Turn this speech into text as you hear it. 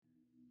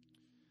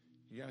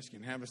You guys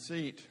can have a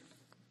seat.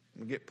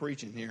 I'm going to get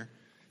preaching here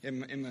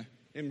in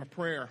my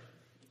prayer.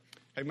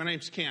 Hey, my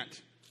name's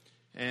Kent,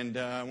 and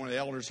one of the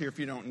elders here. If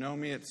you don't know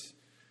me,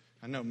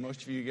 I know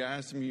most of you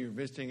guys. Some of you are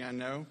visiting, I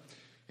know.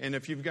 And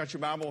if you've got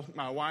your Bible,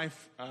 my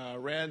wife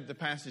read the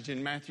passage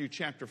in Matthew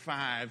chapter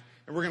 5,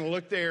 and we're going to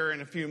look there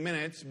in a few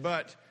minutes.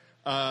 But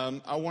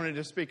I wanted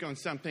to speak on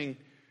something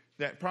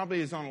that probably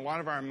is on a lot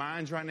of our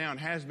minds right now and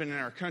has been in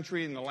our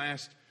country in the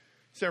last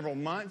several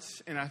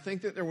months. And I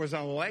think that there was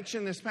an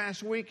election this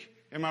past week.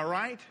 Am I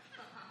right?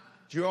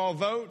 Did you all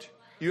vote?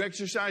 You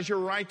exercise your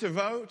right to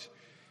vote.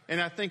 And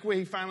I think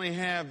we finally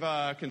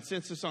have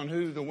consensus on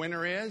who the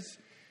winner is.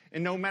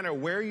 And no matter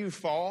where you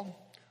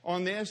fall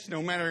on this,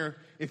 no matter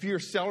if you're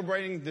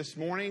celebrating this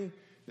morning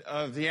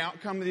of the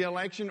outcome of the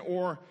election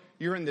or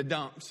you're in the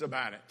dumps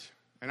about it.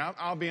 And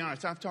I'll be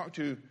honest, I've talked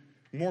to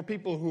more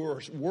people who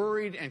are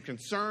worried and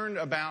concerned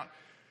about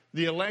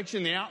the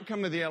election, the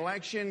outcome of the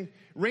election,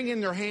 wringing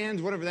their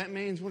hands, whatever that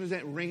means. What is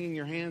that, wringing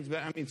your hands? But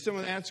I mean, some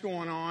of that's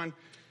going on.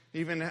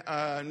 Even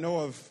know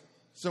of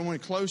someone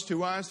close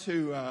to us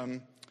who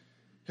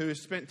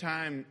has spent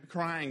time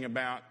crying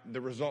about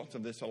the results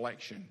of this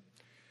election.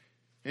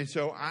 And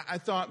so I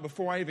thought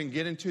before I even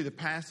get into the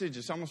passage,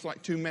 it's almost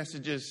like two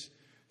messages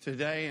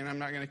today, and I'm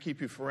not going to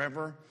keep you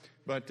forever,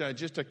 but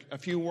just a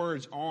few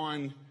words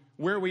on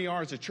where we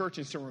are as a church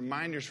and some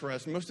reminders for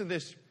us. Most of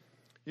this,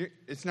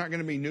 it's not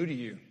going to be new to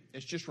you.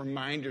 It's just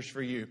reminders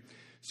for you.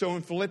 So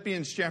in in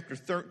Romans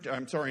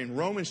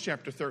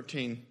chapter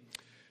 13,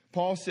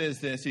 Paul says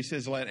this. He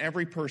says, "Let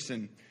every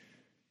person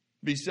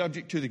be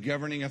subject to the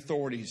governing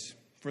authorities,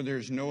 for there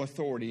is no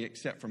authority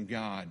except from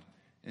God,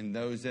 and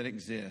those that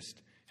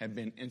exist have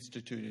been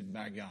instituted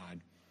by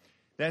God."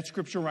 That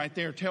scripture right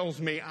there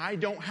tells me I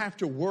don't have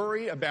to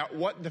worry about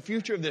what the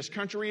future of this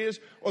country is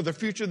or the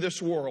future of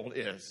this world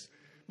is.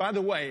 By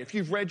the way, if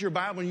you've read your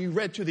Bible and you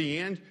read to the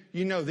end,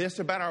 you know this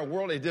about our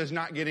world: it does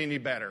not get any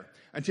better.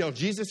 Until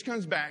Jesus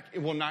comes back, it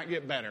will not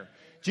get better.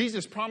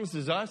 Jesus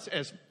promises us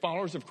as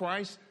followers of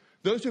Christ,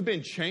 those who've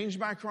been changed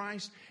by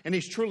Christ, and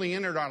He's truly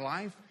entered our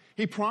life,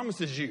 He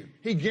promises you,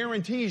 He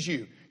guarantees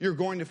you, you're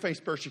going to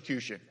face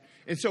persecution.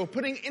 And so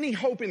putting any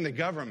hope in the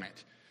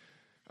government,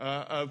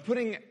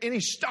 putting any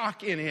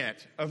stock in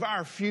it of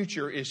our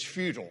future is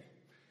futile.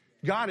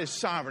 God is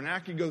sovereign. I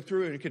could go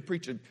through and could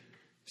preach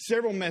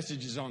several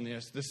messages on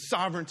this, the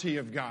sovereignty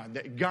of God,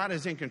 that God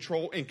is in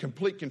control, in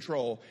complete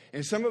control.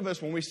 And some of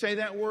us, when we say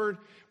that word,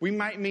 we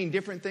might mean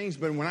different things.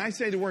 But when I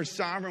say the word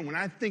sovereign, when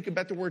I think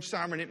about the word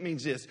sovereign, it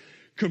means this: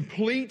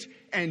 complete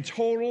and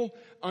total,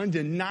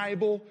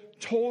 undeniable,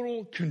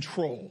 total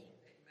control.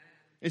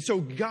 And so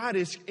God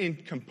is in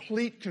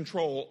complete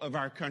control of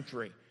our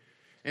country.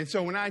 And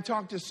so when I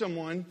talk to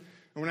someone,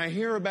 and when I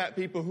hear about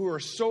people who are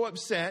so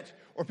upset,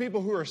 or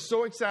people who are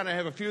so excited, I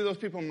have a few of those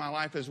people in my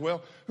life as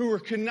well, who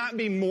could not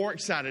be more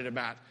excited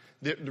about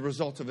the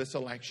results of this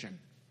election.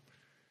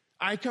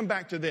 I come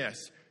back to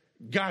this: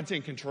 God's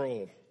in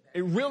control.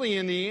 It really,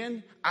 in the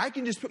end, I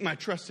can just put my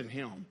trust in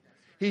Him.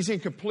 He's in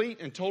complete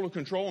and total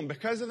control. And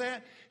because of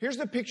that, here's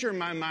the picture in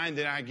my mind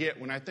that I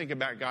get when I think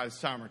about God's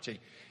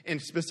sovereignty,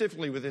 and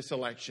specifically with this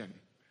election.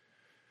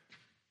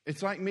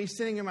 It's like me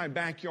sitting in my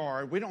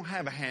backyard. We don't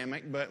have a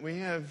hammock, but we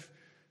have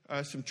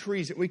some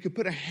trees that we could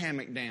put a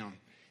hammock down.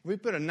 If we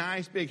put a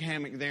nice big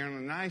hammock there on a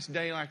nice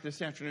day like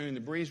this afternoon, the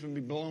breeze would be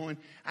blowing.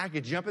 I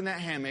could jump in that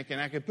hammock and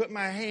I could put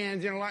my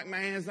hands, like my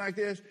hands like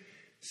this,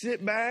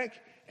 sit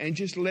back and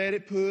just let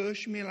it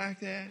push me like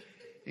that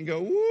and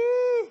go,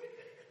 woo!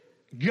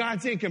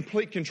 God's in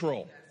complete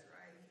control.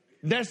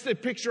 That's the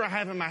picture I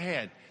have in my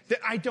head,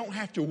 that I don't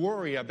have to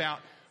worry about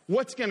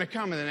what's going to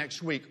come in the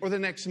next week or the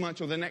next month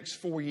or the next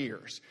 4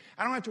 years.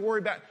 I don't have to worry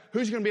about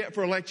who's going to be up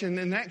for election in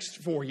the next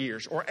 4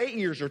 years or 8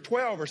 years or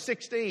 12 or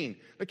 16.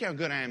 Look how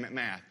good I am at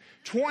math.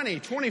 20,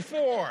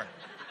 24.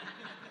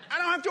 I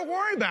don't have to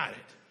worry about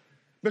it.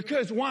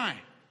 Because why?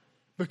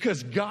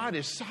 Because God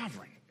is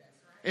sovereign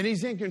and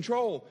He's in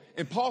control.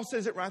 And Paul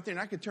says it right there,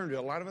 and I could turn to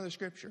a lot of other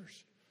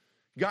scriptures.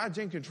 God's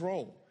in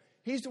control.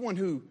 He's the one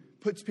who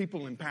puts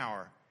people in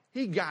power.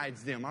 He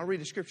guides them. I'll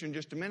read a scripture in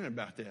just a minute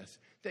about this,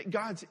 that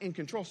God's in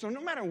control. So no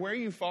matter where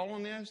you fall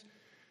on this,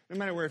 no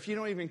matter where, if you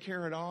don't even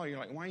care at all, you're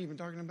like, why are you even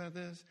talking about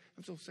this?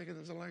 I'm so sick of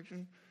this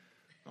election,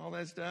 all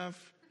that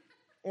stuff.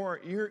 Or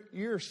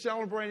you're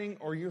celebrating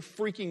or you're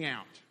freaking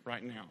out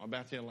right now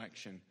about the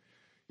election.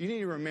 You need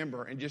to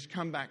remember and just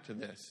come back to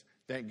this,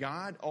 that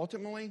God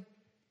ultimately,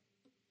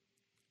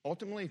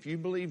 if you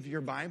believe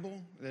your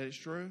Bible, that it's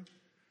true,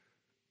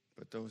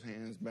 put those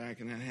hands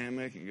back in that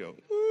hammock and go,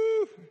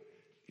 woo!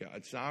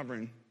 God's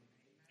sovereign.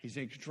 He's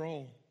in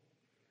control.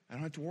 I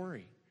don't have to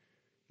worry.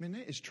 Man,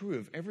 that is true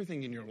of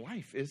everything in your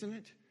life, isn't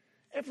it?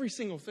 Every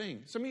single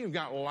thing. Some of you have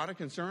got a lot of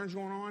concerns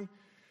going on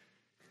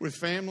with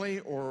family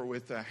or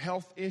with a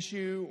health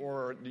issue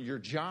or your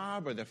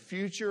job or the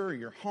future or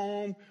your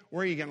home,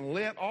 where you're going to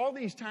live. All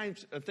these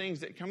types of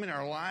things that come in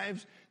our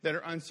lives that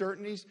are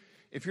uncertainties.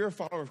 If you're a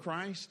follower of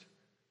Christ,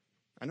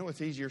 I know it's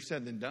easier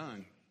said than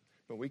done,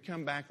 but we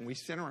come back and we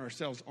center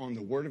ourselves on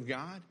the Word of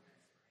God.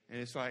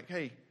 And it's like,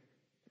 hey,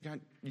 God,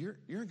 you're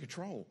in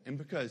control. And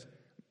because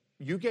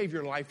you gave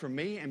your life for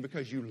me and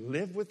because you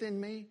live within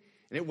me,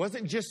 and it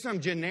wasn't just some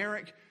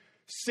generic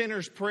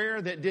sinner's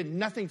prayer that did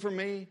nothing for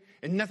me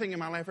and nothing in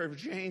my life ever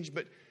changed,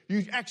 but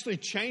you actually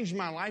changed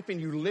my life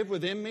and you live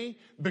within me.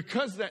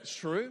 Because that's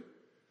true,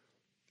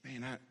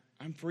 man,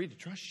 I'm free to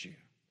trust you.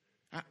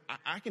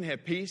 I can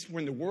have peace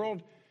when the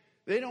world,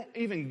 they don't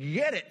even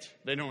get it.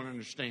 They don't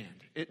understand.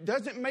 It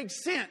doesn't make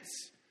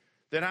sense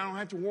that I don't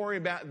have to worry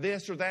about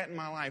this or that in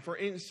my life or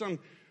in some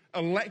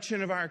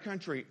election of our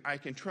country. I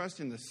can trust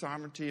in the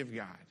sovereignty of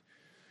God.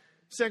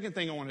 Second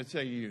thing I want to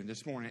tell you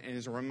this morning, and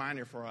as a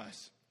reminder for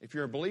us, if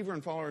you're a believer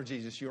and follower of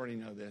Jesus, you already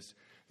know this.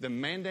 The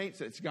mandates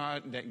that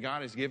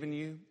God has given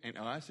you and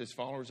us as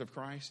followers of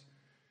Christ,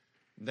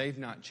 they've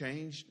not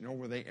changed, nor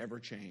will they ever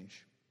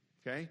change.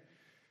 Okay?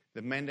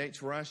 The mandates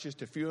for us,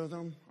 just a few of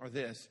them, are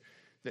this: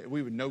 that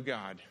we would know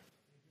God.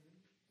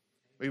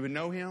 We would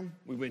know Him,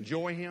 we would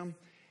enjoy Him,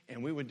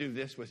 and we would do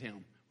this with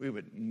Him. We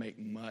would make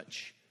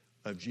much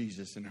of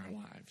Jesus in our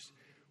lives.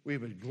 We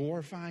would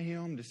glorify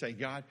Him to say,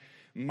 God,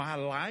 my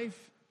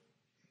life,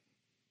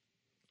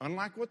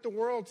 unlike what the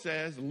world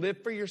says,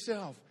 live for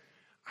yourself.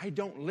 I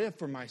don't live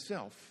for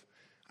myself.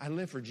 I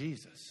live for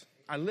Jesus.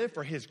 I live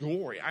for His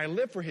glory. I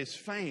live for His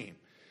fame.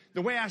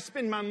 The way I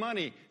spend my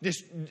money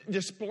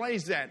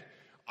displays that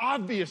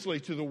obviously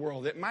to the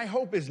world, that my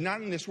hope is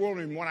not in this world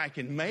and what I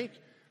can make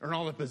or in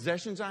all the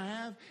possessions I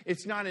have.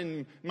 It's not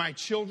in my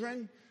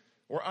children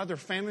or other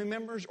family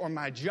members or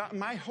my job.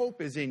 My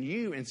hope is in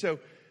you. And so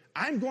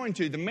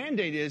the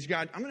mandate is,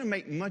 God, I'm going to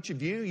make much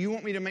of you. You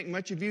want me to make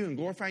much of you and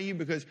glorify you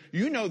because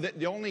you know that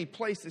the only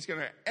place that's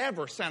going to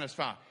ever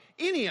satisfy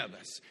any of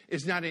us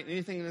is not in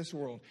anything in this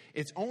world.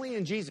 It's only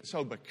in Jesus.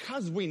 So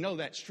because we know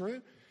that's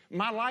true,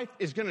 my life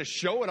is going to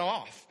show it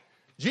off.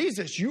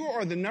 Jesus, you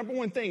are the number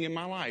one thing in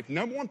my life.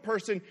 Number one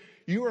person,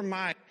 you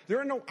are there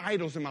are no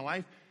idols in my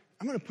life.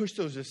 I'm going to push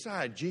those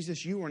aside.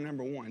 Jesus, you are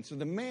number one. So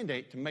the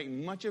mandate to make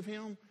much of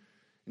Him,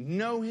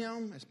 know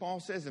Him, as Paul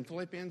says in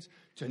Philippians,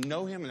 to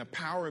know Him and the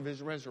power of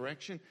His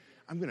resurrection,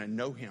 I'm going to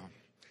know Him.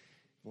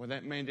 Boy,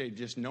 that mandate,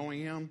 just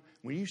knowing Him,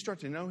 when you start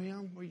to know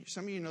Him, well,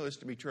 some of you know this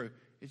to be true,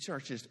 it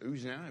starts just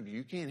oozing out of you.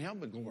 You can't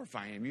help but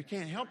glorify Him. You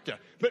can't help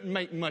but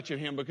make much of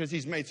Him because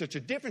He's made such a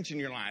difference in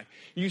your life.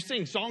 You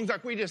sing songs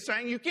like we just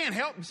sang, you can't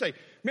help but say,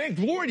 man,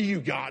 glory to you,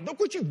 God. Look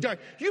what you've done.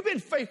 You've been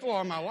faithful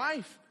all my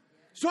life.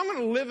 So I'm going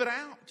to live it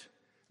out.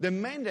 The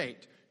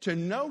mandate to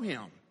know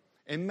Him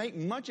and make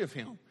much of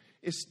Him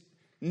is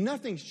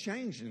nothing's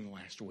changed in the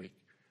last week.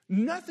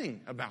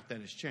 Nothing about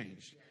that has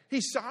changed.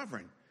 He's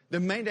sovereign.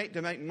 The mandate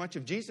to make much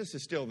of Jesus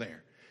is still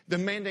there. The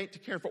mandate to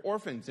care for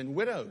orphans and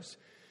widows.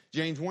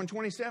 James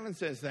 1:27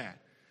 says that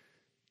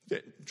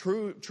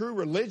true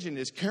religion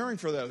is caring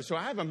for those. So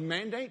I have a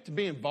mandate to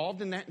be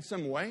involved in that in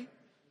some way.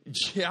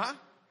 Yeah,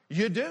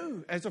 you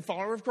do as a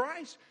follower of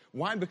Christ.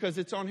 Why? Because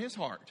it's on His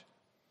heart.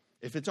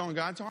 If it's on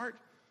God's heart,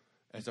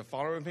 as a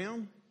follower of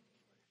Him,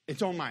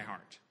 it's on my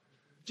heart.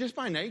 Just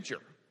by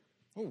nature.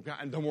 Oh,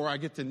 God, the more I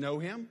get to know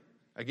Him,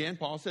 again,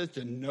 Paul says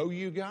to know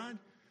you, God.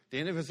 At the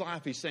end of his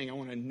life, he's saying, I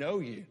want to know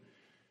you.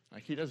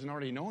 Like he doesn't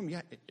already know Him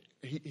yet.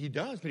 He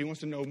does, but he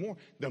wants to know more.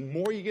 The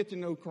more you get to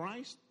know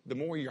Christ, the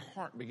more your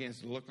heart begins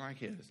to look like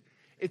His.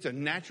 It's a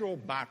natural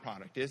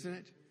byproduct, isn't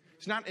it?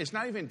 It's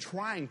not even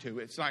trying to.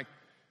 It's like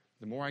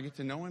the more I get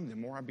to know Him, the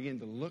more I begin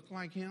to look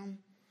like Him,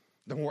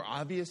 the more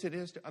obvious it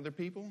is to other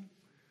people.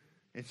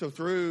 And so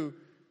through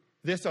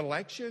this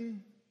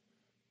election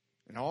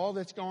and all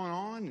that's going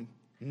on,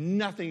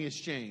 nothing has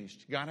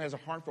changed. God has a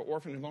heart for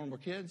orphan and vulnerable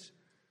kids.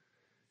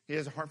 He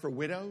has a heart for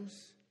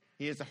widows.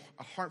 He has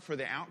a heart for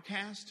the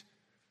outcast,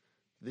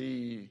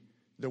 the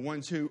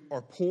ones who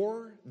are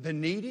poor, the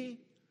needy.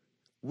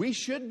 We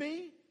should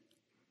be,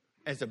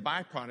 as a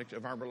byproduct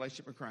of our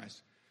relationship with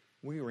Christ,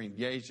 we are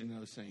engaged in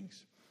those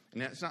things.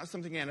 And that's not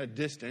something at a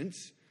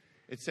distance.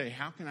 It's say,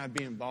 how can I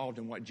be involved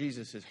in what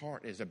Jesus'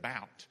 heart is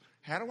about?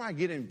 How do I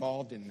get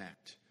involved in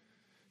that?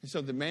 And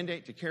so the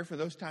mandate to care for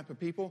those type of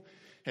people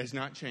has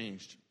not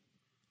changed.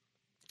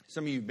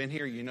 Some of you have been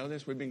here, you know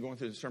this. We've been going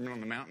through the Sermon on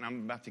the Mount, and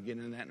I'm about to get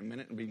into that in a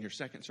minute. It'll be your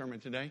second sermon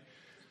today.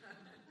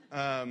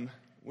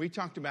 We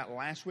talked about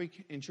last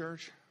week in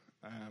church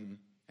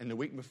and the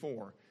week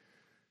before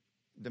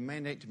the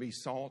mandate to be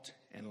salt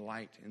and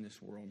light in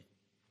this world.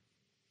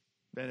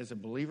 That as a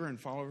believer and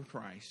follower of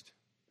Christ,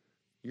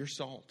 you're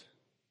salt.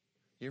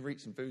 You ever eat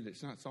some food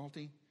that's not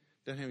salty?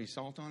 Doesn't have any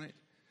salt on it?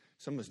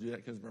 Some of us do that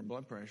because of our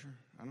blood pressure.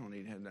 I don't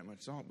need to have that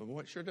much salt, but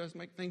what sure does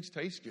make things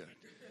taste good.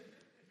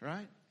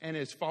 Right? And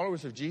as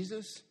followers of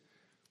Jesus,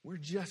 we're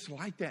just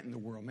like that in the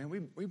world, man.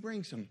 We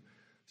bring some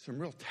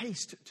real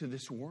taste to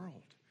this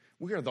world.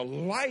 We are the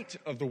light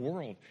of the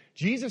world.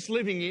 Jesus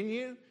living in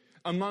you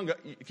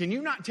can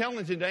you not tell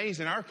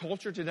in our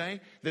culture today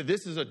that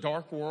this is a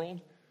dark world?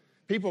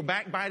 People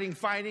backbiting,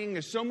 fighting.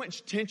 There's so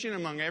much tension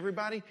among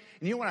everybody.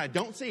 And you know what I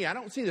don't see? I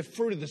don't see the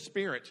fruit of the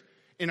Spirit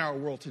in our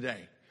world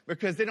today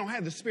because they don't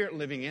have the Spirit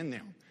living in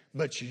them.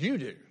 But you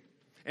do.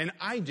 And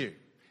I do.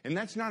 And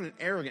that's not an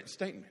arrogant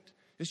statement.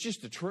 It's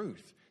just the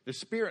truth. The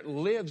Spirit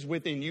lives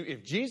within you.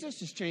 If Jesus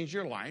has changed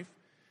your life,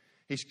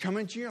 He's come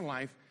into your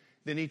life,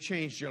 then He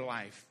changed your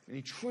life, and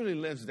He truly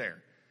lives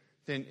there,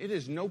 then it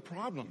is no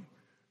problem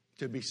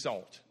to be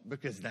salt,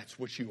 because that's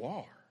what you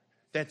are.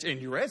 That's in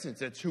your essence.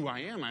 That's who I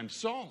am. I'm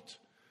salt.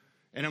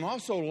 And I'm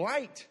also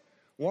light,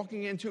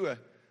 walking into a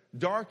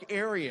dark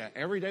area.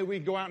 Every day we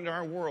go out into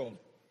our world.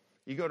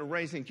 You go to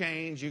Raising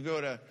Cane's, you go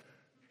to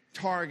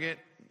Target,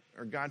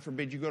 or God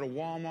forbid, you go to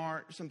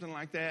Walmart, something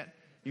like that.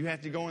 You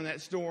have to go in that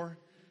store.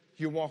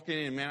 You're walking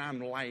in, man, I'm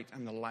light.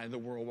 I'm the light of the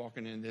world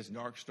walking in this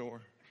dark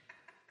store.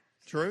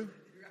 True?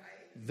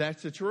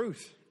 That's the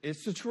truth.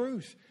 It's the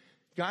truth.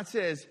 God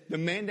says the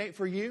mandate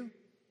for you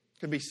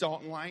to be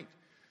salt and light,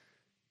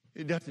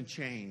 it doesn't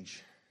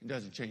change. It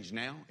doesn't change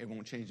now. It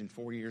won't change in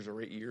 4 years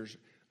or 8 years.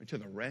 Until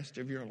the rest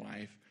of your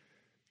life,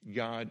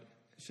 God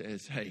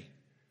says, hey,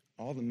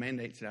 all the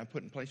mandates that I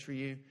put in place for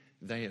you,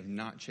 they have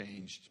not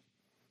changed.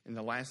 And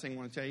the last thing I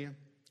want to tell you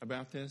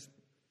about this,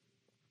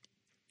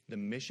 the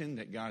mission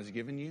that God has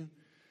given you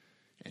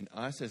and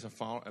us as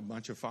a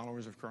bunch of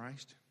followers of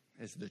Christ,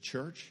 as the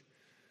church,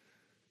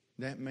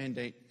 that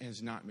mandate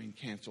has not been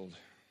canceled.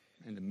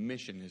 And the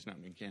mission has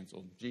not been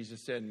canceled.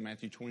 Jesus said in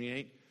Matthew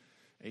 28,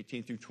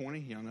 18 through 20,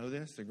 y'all know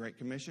this, the Great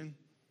Commission.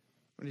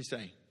 What did He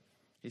say?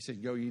 He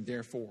said, go ye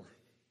therefore,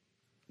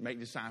 make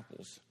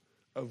disciples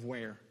of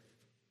where?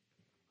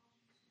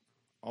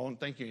 All,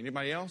 thank you.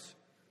 Anybody else?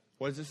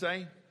 What does it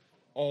say?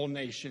 All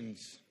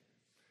nations.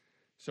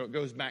 So it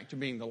goes back to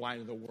being the light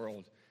of the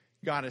world.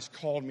 God has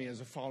called me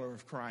as a follower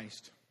of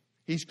Christ.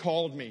 He's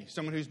called me,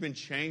 someone who's been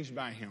changed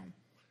by Him,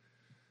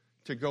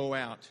 to go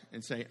out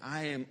and say,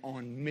 I am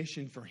on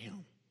mission for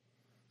Him.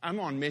 I'm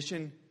on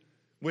mission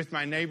with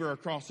my neighbor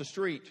across the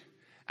street.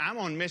 I'm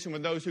on mission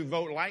with those who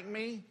vote like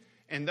me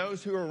and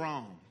those who are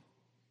wrong.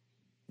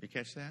 You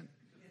catch that?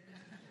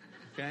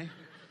 Okay?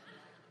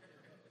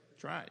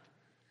 That's right.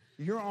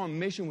 You're on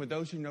mission with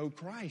those who know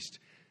Christ.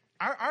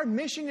 Our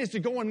mission is to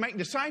go and make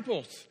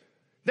disciples.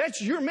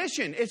 That's your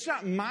mission. It's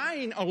not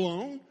mine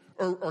alone,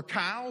 or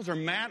Kyle's, or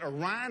Matt, or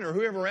Ryan, or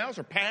whoever else,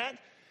 or Pat,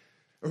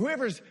 or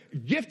whoever's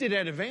gifted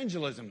at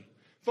evangelism.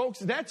 Folks,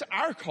 that's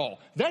our call.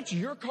 That's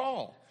your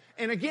call.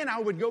 And again, I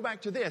would go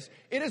back to this.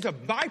 It is a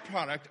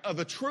byproduct of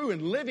a true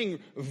and living,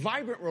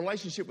 vibrant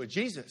relationship with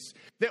Jesus.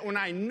 That when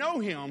I know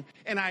Him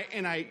and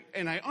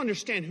I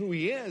understand who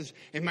He is,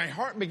 and my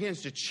heart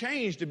begins to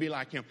change to be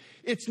like Him,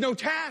 it's no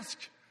task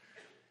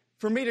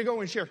for me to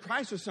go and share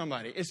Christ with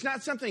somebody. It's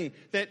not something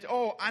that,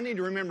 I need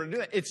to remember to do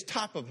that. It's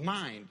top of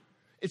mind.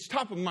 It's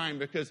top of mind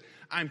because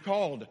I'm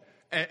called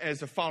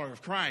as a follower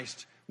of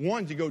Christ,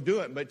 one, to go do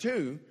it, but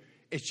two,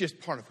 it's just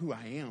part of who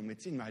I am.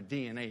 It's in my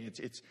DNA.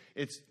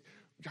 It's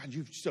God,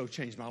 you've so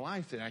changed my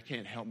life that I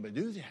can't help but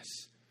do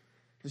this.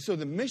 And so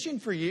the mission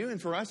for you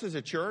and for us as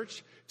a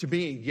church to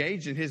be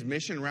engaged in His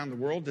mission around the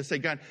world, to say,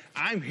 God,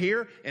 I'm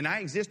here and I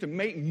exist to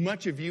make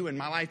much of you in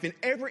my life, in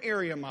every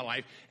area of my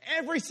life,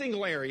 every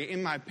single area,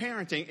 in my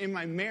parenting, in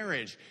my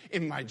marriage,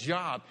 in my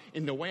job,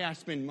 in the way I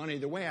spend money,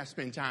 the way I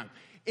spend time.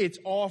 It's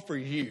all for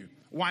you.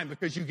 Why?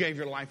 Because you gave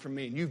your life for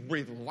me and you've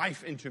breathed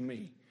life into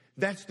me.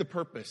 That's the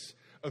purpose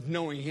of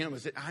knowing Him,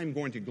 is that I'm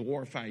going to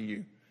glorify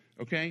you.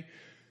 Okay?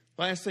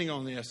 Last thing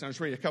on this, I'll just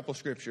read a couple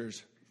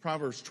scriptures.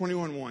 Proverbs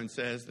 21:1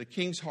 says, the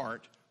king's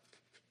heart,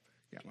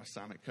 got my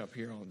Sonic cup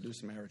here, I'll do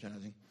some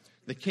advertising.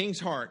 The king's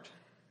heart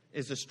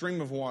is a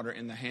stream of water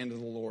in the hand of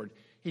the Lord.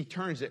 He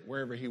turns it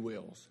wherever He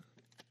wills.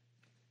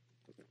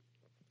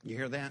 You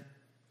hear that?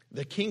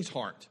 The king's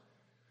heart,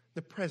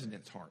 the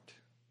president's heart,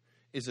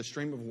 is a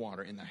stream of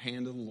water in the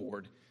hand of the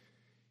Lord.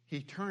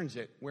 He turns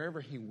it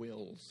wherever He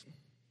wills.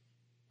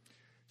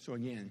 So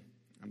again,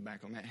 I'm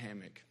back on that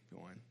hammock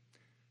going,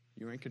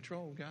 you're in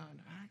control, God.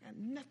 I got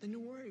nothing to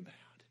worry about.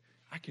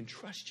 I can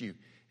trust you.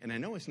 And I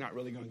know it's not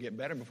really going to get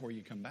better before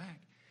you come back.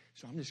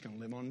 So I'm just going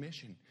to live on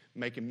mission,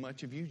 making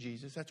much of you,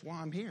 Jesus. That's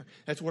why I'm here.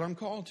 That's what I'm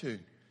called to.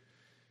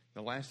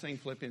 The last thing,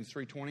 Philippians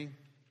 3:20,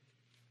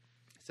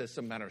 says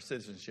something about our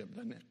citizenship,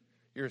 doesn't it?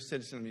 You're a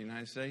citizen of the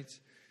United States.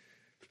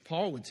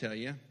 Paul would tell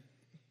you,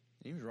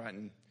 he was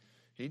writing,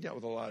 he dealt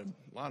with a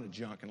lot of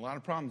junk and a lot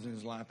of problems in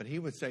his life, but he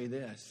would say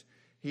this.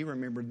 He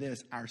remembered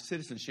this: our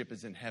citizenship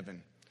is in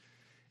heaven,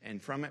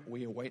 and from it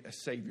we await a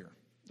Savior,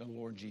 the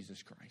Lord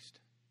Jesus Christ.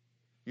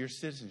 Your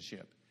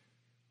citizenship,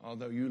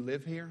 although you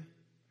live here,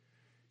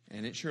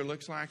 and it sure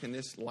looks like in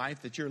this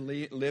life that you're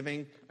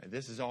living,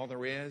 this is all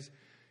there is,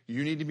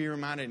 you need to be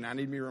reminded, and I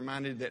need to be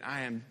reminded that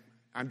I'm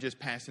just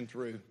passing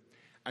through.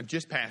 I'm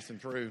just passing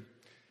through.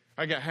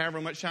 I got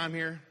however much time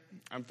here.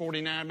 I'm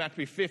 49, about to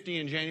be 50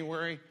 in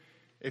January.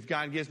 If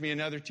God gives me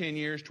another 10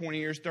 years, 20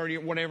 years, 30,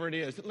 whatever it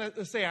is.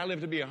 Let's say I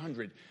live to be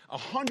 100.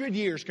 100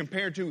 years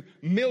compared to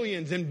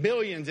millions and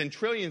billions and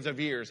trillions of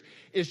years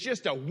is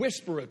just a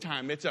whisper of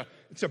time. It's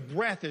a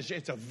breath.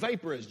 It's a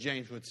vapor, as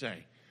James would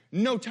say.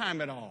 No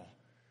time at all.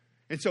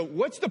 And so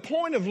what's the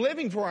point of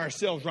living for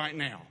ourselves right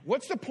now?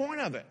 What's the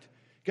point of it?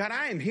 God,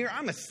 I am here.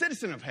 I'm a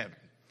citizen of heaven.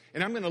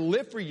 And I'm going to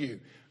live for you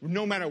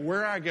no matter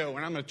where I go.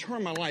 And I'm going to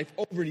turn my life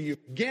over to you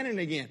again and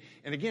again.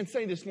 And again,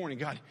 say this morning,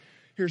 God,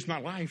 here's my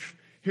life.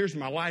 Here's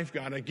my life,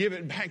 God. I give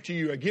it back to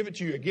you. I give it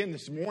to you again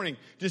this morning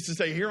just to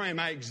say, here I am.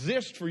 I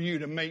exist for you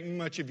to make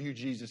much of you,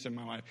 Jesus, in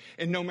my life.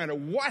 And no matter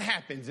what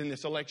happens in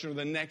this election or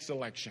the next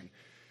election,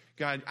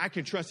 God, I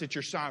can trust that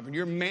you're sovereign.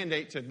 Your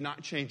mandates have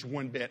not changed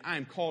one bit. I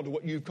am called to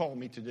what you've called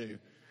me to do.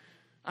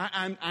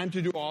 I'm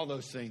to do all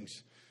those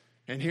things.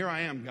 And here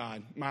I am,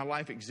 God. My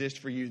life exists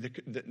for you.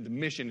 The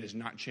mission has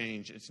not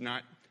changed. It's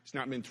not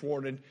been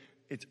thwarted.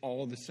 It's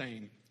all the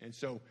same. And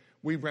so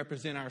we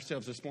represent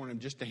ourselves this morning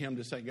just to him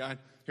to say, God,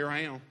 here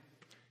I am.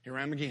 Here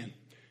I am again.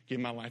 Give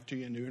my life to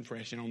you anew and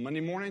fresh. And on Monday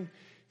morning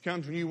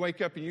comes when you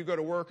wake up and you go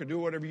to work or do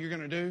whatever you're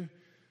going to do.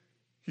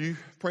 You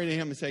pray to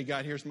him and say,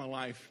 God, here's my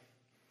life.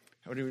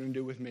 What do you want to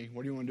do with me?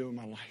 What do you want to do with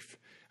my life?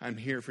 I'm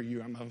here for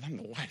you. I'm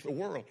the light of the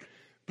world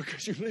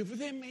because you live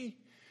within me.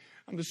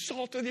 I'm the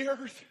salt of the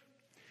earth.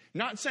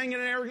 Not saying in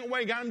an arrogant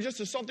way, God, I'm just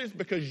the salt of the earth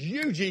because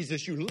you,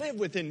 Jesus, you live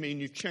within me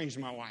and you've changed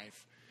my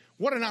life.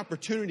 What an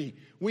opportunity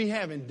we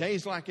have in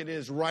days like it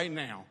is right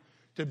now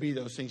to be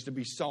those things, to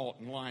be salt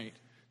and light,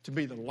 to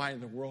be the light of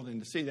the world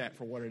and to see that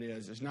for what it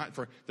is. It's not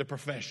for the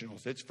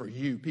professionals. It's for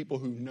you, people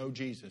who know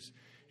Jesus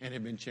and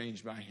have been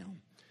changed by him.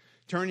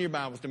 Turn your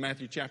Bibles to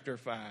Matthew chapter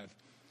 5.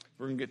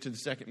 We're going to get to the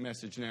second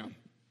message now.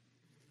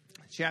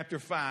 Chapter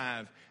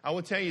 5. I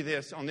will tell you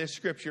this on this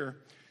scripture,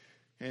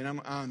 and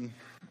I went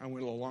a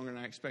little longer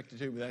than I expected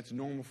to, but that's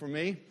normal for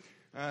me.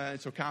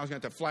 So Kyle's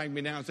going to have to flag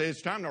me down and say,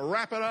 it's time to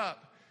wrap it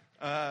up.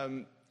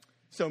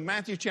 So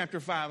Matthew chapter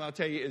 5, I'll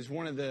tell you, is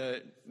one of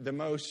the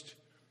most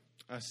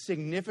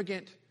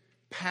significant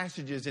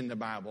passages in the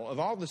Bible. Of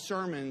all the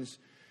sermons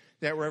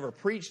that were ever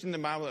preached in the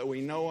Bible that we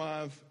know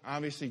of,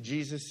 obviously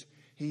Jesus,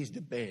 he's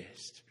the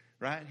best,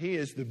 right? He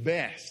is the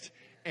best.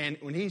 And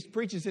when he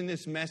preaches in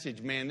this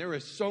message, man, there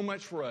is so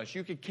much for us.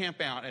 You could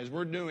camp out as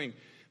we're doing,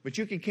 but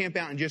you could camp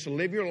out and just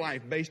live your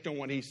life based on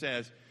what he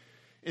says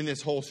in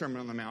this whole Sermon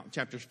on the Mount,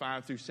 chapters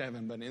 5 through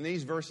 7. But in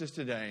these verses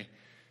today,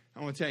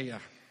 I want to tell you,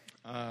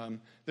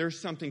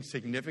 there's something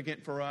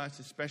significant for us,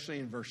 especially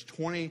in verse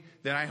 20,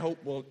 that I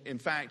hope will, in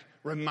fact,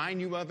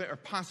 remind you of it, or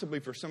possibly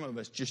for some of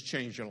us, just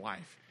change your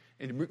life.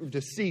 And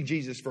to see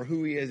Jesus for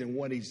who he is and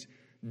what he's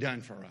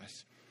done for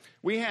us.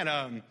 We had,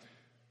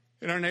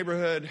 in our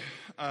neighborhood,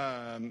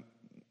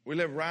 we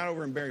live right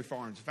over in Berry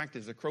Farms. In fact,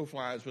 as the crow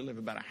flies, we live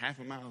about a half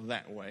a mile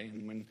that way.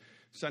 And when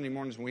Sunday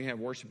mornings when we have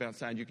worship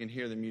outside, you can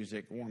hear the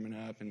music warming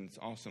up, and it's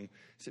awesome.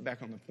 Sit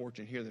back on the porch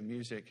and hear the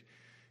music.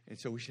 And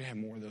so we should have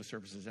more of those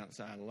services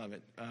outside. I love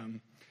it.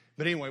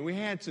 But anyway, we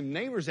had some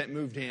neighbors that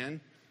moved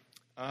in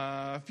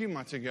a few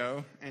months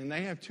ago, and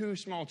they have 2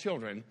 small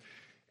children.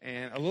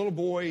 And a little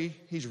boy,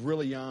 he's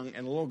really young,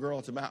 and a little girl,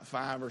 it's about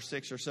 5 or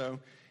 6 or so.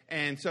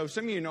 And so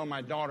some of you know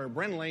my daughter,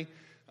 Brinley.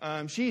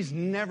 She's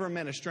never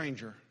met a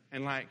stranger.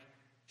 And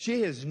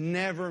she has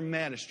never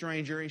met a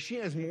stranger. And she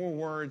has more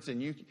words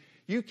than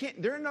you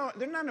can't. There are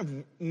not enough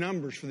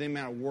numbers for the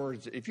amount of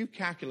words. If you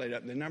calculate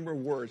up the number of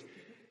words,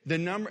 the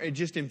number is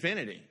just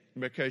infinity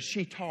because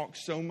she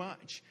talks so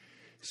much.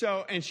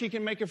 So, and she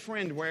can make a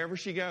friend wherever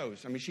she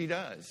goes. I mean, she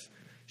does.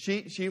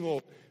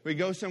 We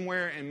go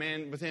somewhere and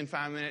man, within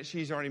 5 minutes,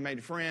 she's already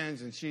made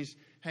friends and she's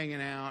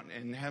hanging out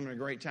and having a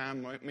great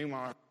time.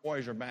 Meanwhile, our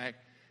boys are back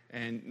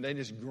and they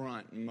just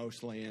grunt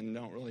mostly and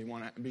don't really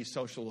want to be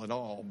social at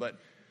all. But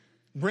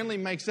Brinley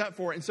makes up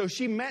for it. And so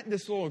she met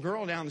this little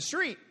girl down the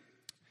street.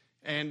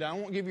 And I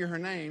won't give you her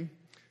name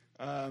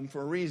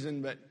for a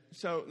reason, but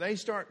so they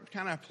start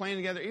kind of playing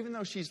together, even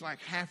though she's like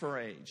half her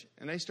age.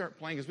 And they start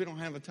playing because we don't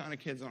have a ton of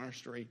kids on our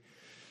street.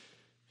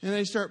 And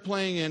they start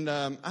playing, and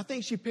I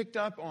think she picked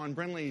up on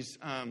Brinley's,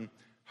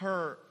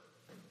 her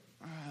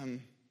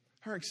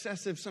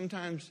excessive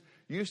sometimes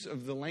use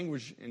of the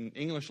language, in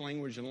English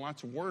language, and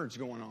lots of words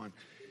going on.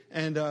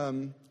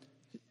 And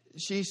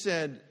she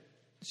said,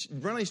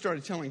 Brinley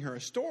started telling her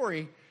a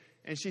story,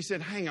 and she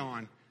said, hang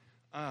on,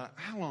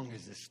 how long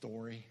is this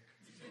story?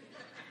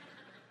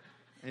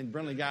 And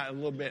Brinley got a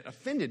little bit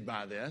offended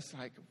by this,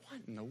 like,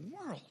 what in the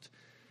world?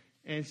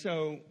 And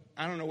so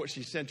I don't know what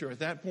she said to her at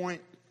that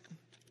point,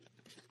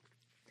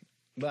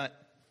 but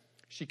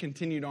she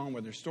continued on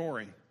with her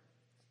story.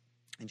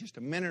 And just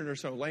a minute or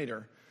so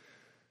later,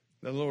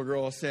 the little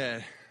girl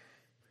said,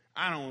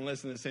 I don't want to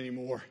listen to this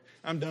anymore.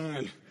 I'm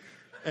done.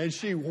 And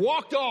she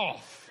walked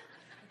off.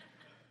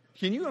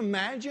 Can you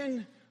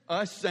imagine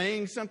us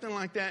saying something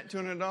like that to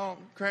an adult?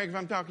 Craig, if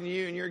I'm talking to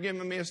you and you're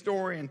giving me a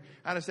story and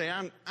I just say,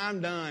 I'm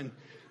done.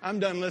 I'm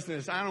done listening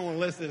to this. I don't want to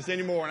listen to this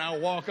anymore, and I'll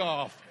walk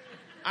off.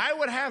 I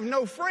would have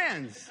no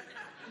friends.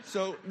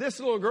 So this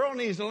little girl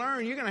needs to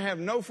learn you're going to have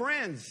no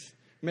friends.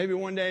 Maybe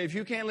one day if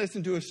you can't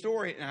listen to a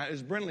story, now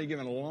is Brinley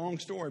giving a long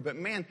story, but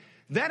man,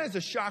 that is a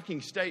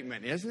shocking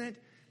statement, isn't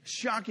it?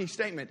 Shocking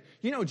statement.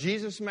 You know,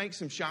 Jesus makes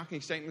some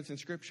shocking statements in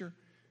Scripture.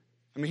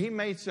 I mean, he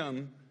made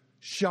some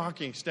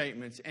shocking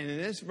statements. And in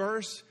this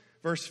verse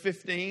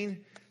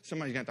 15,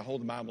 somebody's got to hold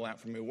the Bible out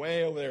for me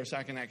way over there so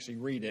I can actually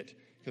read it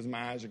because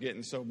my eyes are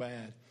getting so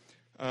bad.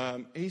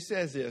 He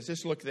says this.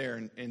 Just look there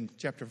in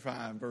chapter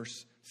 5,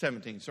 verse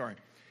 17. Sorry.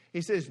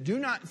 He says, do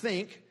not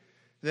think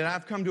that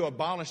I've come to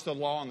abolish the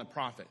law and the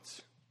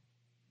prophets.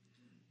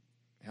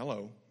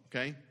 Hello,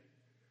 okay?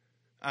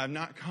 I have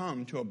not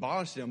come to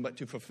abolish them, but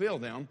to fulfill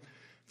them.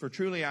 For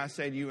truly I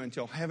say to you,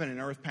 until heaven and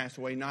earth pass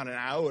away, not an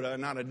iota,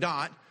 not a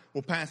dot,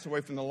 will pass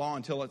away from the law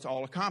until it's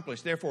all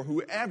accomplished. Therefore,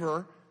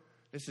 whoever,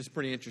 this is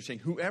pretty interesting,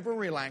 whoever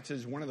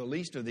relaxes one of the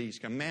least of these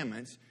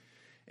commandments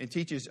and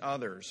teaches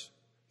others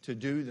to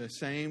do the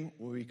same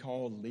will be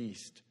called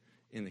least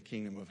in the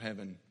kingdom of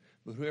heaven.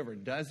 But whoever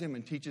does them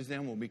and teaches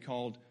them will be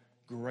called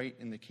great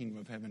in the kingdom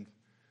of heaven.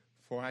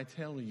 For I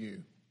tell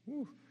you,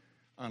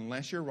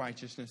 unless your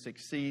righteousness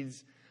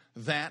exceeds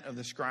that of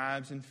the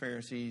scribes and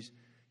Pharisees,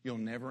 you'll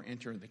never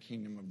enter the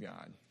kingdom of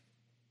God.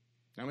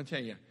 Now, I'm going to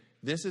tell you,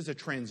 this is a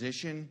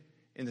transition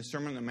in the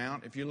Sermon on the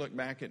Mount. If you look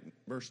back at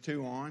verse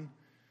 2 on,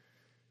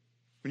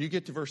 when you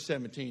get to verse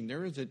 17,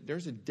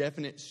 there's a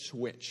definite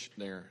switch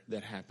there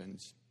that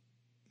happens.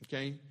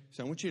 Okay?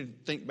 So I want you to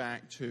think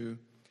back to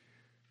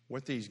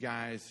what these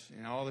guys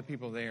and all the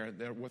people there,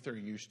 what they're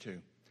used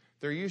to.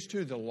 They're used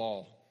to the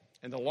law.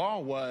 And the law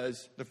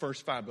was the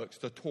first 5 books,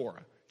 the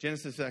Torah.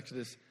 Genesis,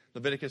 Exodus,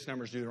 Leviticus,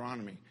 Numbers,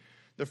 Deuteronomy.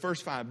 The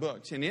first 5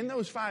 books. And in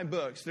those 5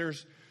 books,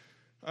 there's,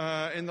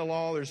 in the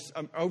law, there's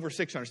over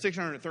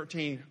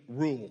 613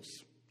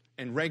 rules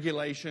and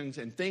regulations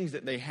and things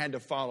that they had to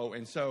follow.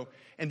 And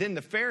then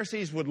the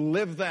Pharisees would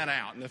live that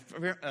out.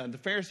 And the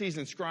Pharisees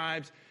and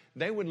scribes,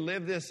 they would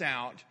live this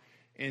out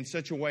in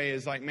such a way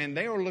as like, man,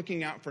 they were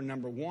looking out for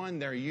number one.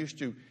 They're used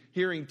to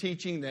hearing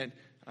teaching that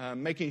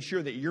making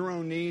sure that your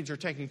own needs are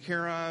taken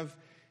care of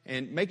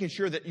and making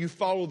sure that you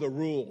follow the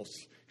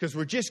rules. Because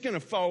we're just going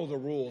to follow the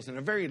rules. And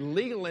a very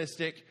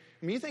legalistic,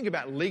 I mean, you think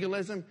about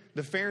legalism,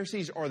 the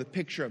Pharisees are the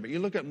picture of it. You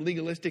look up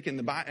legalistic in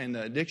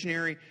the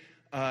dictionary,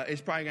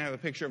 it's probably going to have a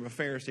picture of a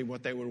Pharisee,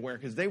 what they would wear,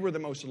 because they were the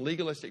most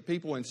legalistic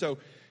people. And so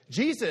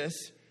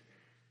Jesus,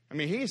 I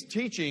mean, he's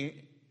teaching.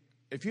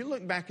 If you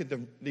look back at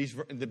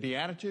the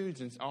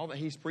Beatitudes and all that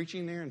he's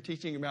preaching there and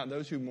teaching about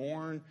those who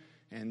mourn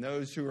and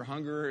those who are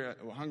hunger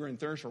and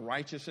thirst for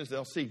righteousness,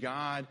 they'll see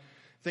God,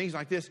 things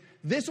like this.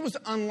 This was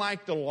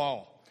unlike the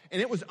law.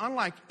 And it was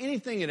unlike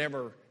anything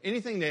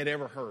they had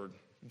ever heard.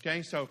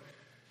 Okay, so,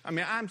 I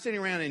mean, I'm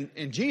sitting around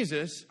and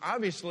Jesus,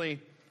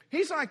 obviously,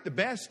 he's like the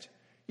best.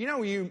 You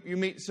know, you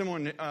meet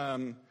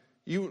someone,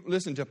 you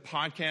listen to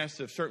podcasts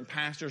of certain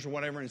pastors or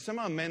whatever, and some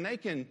of them, man,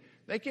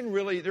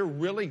 they're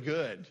really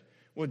good.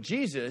 Well,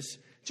 Jesus,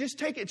 just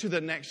take it to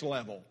the next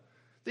level.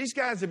 These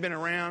guys have been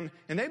around,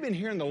 and they've been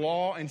hearing the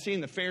law and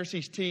seeing the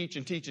Pharisees teach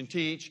and teach and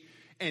teach,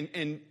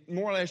 and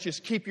more or less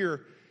just keep you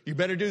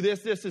better do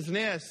this, this, and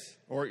this,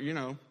 or, you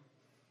know,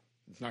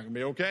 it's not going to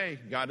be okay.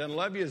 God doesn't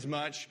love you as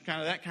much,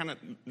 kind of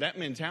that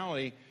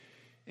mentality.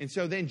 And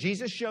so then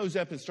Jesus shows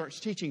up and starts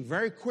teaching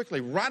very quickly,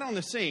 right on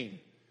the scene,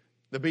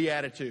 the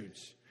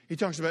Beatitudes. He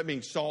talks about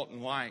being salt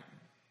and light.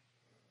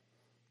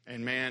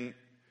 And man,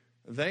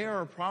 they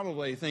are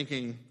probably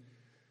thinking,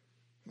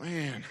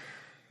 man,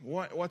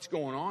 what's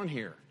going on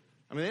here?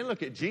 I mean, they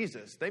look at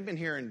Jesus. They've been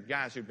hearing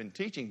guys who've been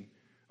teaching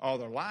all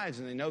their lives,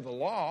 and they know the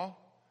law.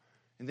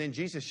 And then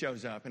Jesus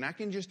shows up. And I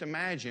can just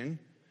imagine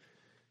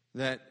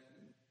that,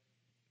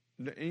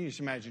 you just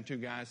imagine 2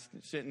 guys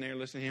sitting there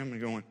listening to him and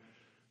going,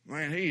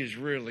 man, he is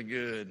really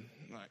good.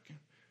 Like,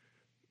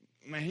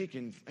 man, he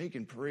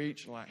can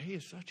preach. Like, he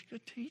is such a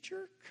good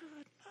teacher.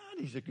 Good God,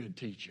 he's a good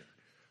teacher.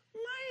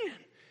 Man,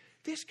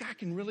 this guy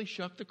can really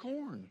shuck the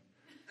corn.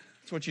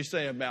 That's what you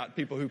say about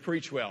people who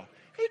preach well.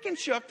 He can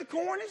shuck the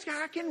corn. This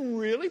guy can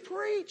really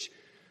preach.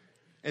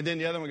 And then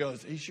the other one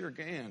goes, he sure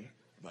can.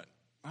 But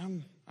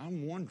I'm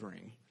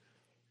wondering,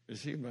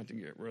 is he about to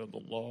get rid of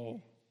the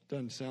law?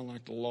 Doesn't sound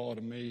like the law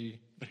to me,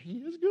 but he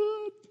is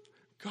good.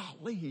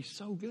 Golly, he's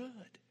so good.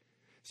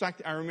 It's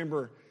like I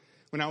remember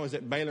when I was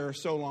at Baylor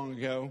so long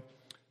ago,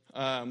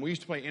 we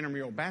used to play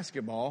intramural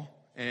basketball,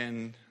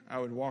 and I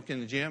would walk in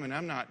the gym, and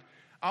I'm not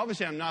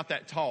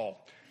that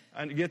tall.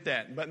 I get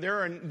that. But there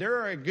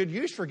are a good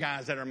use for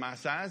guys that are my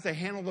size. They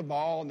handle the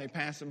ball, and they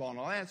pass the ball and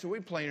all that. So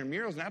we play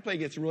intramurals, and I played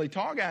against really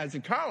tall guys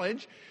in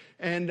college.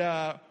 And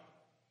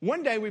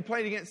one day we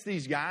played against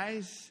these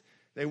guys.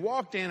 They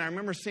walked in. I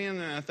remember seeing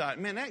them, and I thought,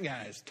 man, that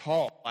guy is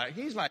tall. Like,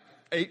 he's like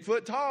 8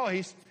 foot tall.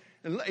 He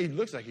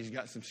looks like he's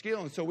got some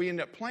skill. And so we end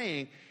up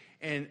playing.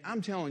 And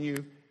I'm telling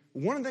you,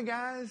 one of the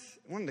guys,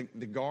 one of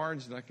the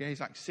guards, like he's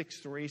like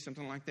 6'3",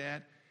 something like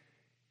that.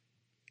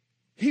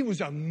 He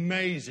was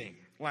amazing.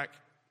 Like,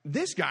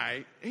 this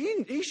guy,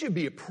 he should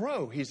be a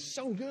pro. He's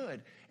so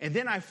good. And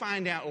then I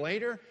find out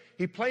later,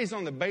 he plays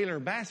on the Baylor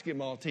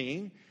basketball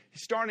team,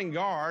 starting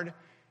guard,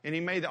 and he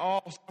made the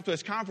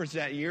All-Southwest Conference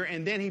that year.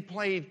 And then he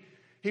played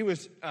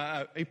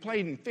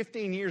in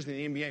 15 years in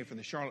the NBA for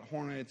the Charlotte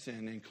Hornets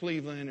and in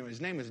Cleveland. And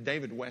his name was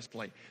David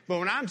Westlake. But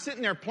when I'm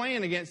sitting there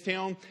playing against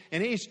him,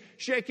 and he's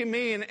shaking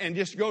me and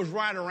just goes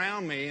right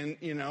around me, and,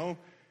 you know,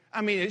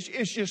 I mean,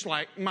 it's just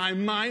like my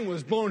mind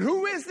was blown.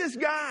 Who is this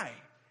guy?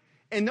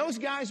 And those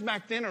guys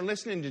back then are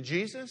listening to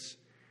Jesus,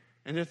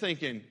 and they're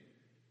thinking,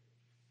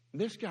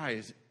 this guy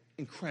is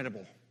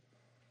incredible.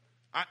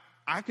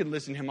 I could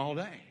listen to him all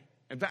day.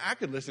 In fact, I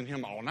could listen to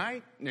him all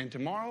night, and then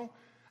tomorrow.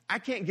 I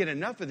can't get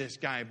enough of this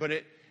guy.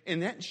 But in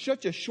that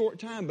such a short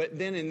time, but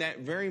then in that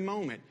very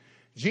moment,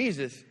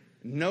 Jesus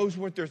knows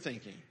what they're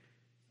thinking.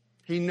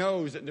 He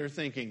knows that they're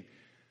thinking,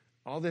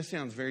 all this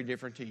sounds very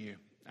different to you.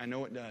 I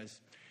know it does.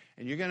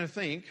 And you're going to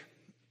think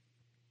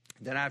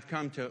that I've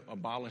come to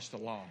abolish the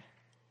law.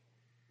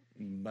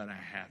 But I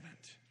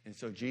haven't. And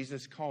so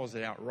Jesus calls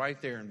it out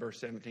right there in verse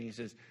 17. He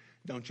says,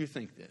 don't you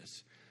think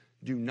this.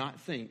 Do not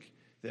think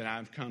that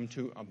I've come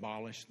to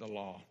abolish the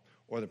law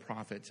or the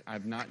prophets.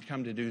 I've not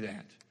come to do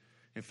that.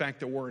 In fact,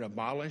 the word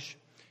abolish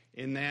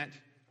in that,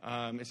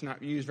 it's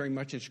not used very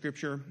much in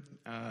Scripture.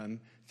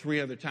 3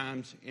 other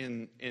times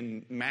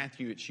in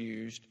Matthew it's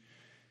used.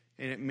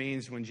 And it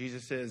means when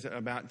Jesus says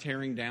about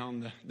tearing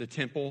down the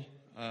temple,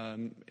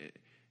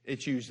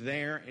 it's used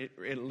there.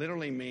 It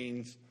literally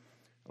means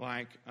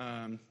like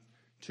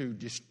to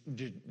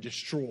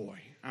destroy.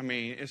 I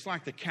mean, it's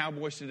like the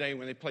Cowboys today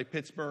when they play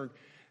Pittsburgh.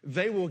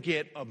 They will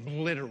get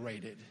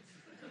obliterated.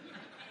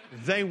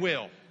 They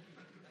will.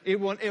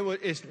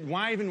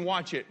 Why even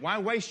watch it? Why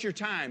waste your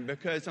time?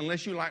 Because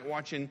unless you like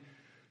watching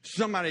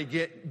somebody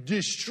get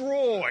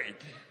destroyed,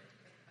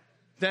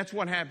 that's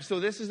what happens. So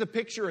this is the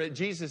picture that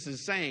Jesus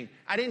is saying.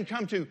 I didn't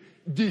come to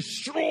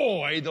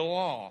destroy the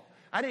law.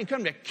 I didn't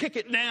come to kick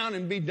it down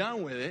and be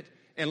done with it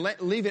and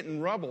leave it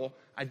in rubble.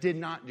 I did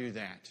not do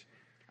that.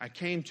 I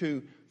came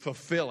to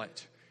fulfill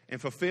it. And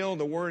fulfill,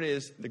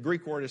 the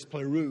Greek word is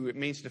plerou. It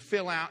means to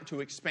fill out, to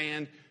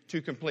expand, to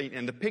complete.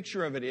 And the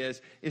picture of it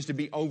is to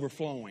be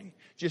overflowing.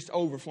 Just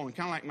overflowing.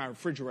 Kind of like my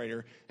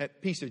refrigerator.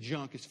 That piece of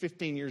junk is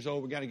 15 years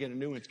old. We got to get a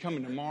new one. It's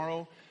coming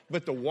tomorrow.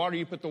 But the water,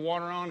 you put the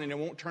water on and it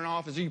won't turn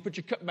off. And so you put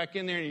your cup back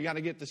in there and you got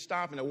to get the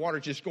stop and the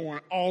water's just going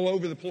all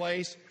over the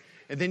place.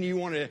 And then you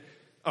want to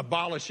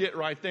abolish it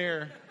right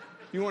there.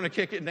 You want to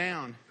kick it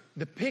down.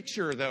 The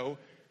picture, though,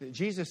 that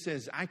Jesus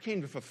says, I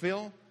came to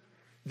fulfill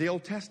the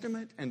Old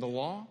Testament and the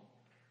law.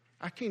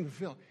 I came to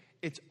fulfill.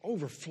 It's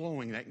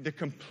overflowing. The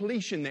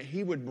completion that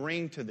he would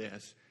bring to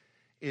this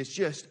is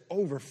just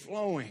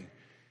overflowing.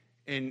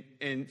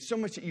 And so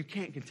much that you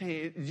can't contain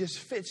it. It just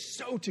fits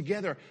so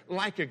together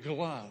like a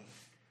glove.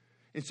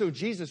 And so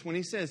Jesus, when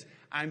he says,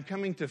 I'm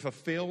coming to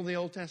fulfill the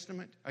Old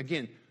Testament,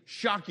 again,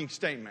 shocking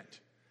statement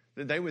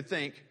that they would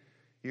think,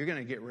 you're going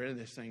to get rid of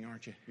this thing,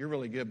 aren't you? You're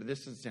really good, but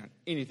this doesn't sound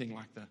anything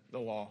like the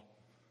law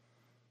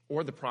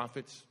or the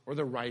prophets or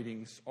the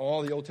writings,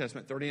 all the Old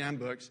Testament, 39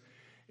 books.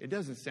 It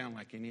doesn't sound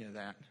like any of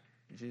that.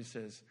 Jesus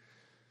says,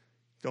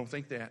 don't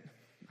think that.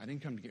 I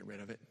didn't come to get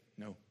rid of it.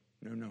 No.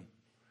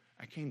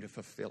 I came to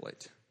fulfill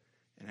it.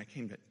 And I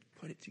came to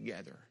put it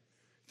together.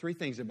 3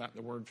 things about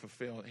the word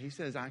fulfill. He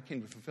says, I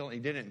came to fulfill it. He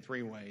did it in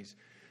 3 ways.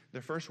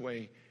 The first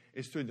way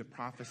is through the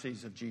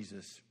prophecies of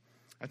Jesus.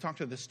 I talked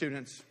to the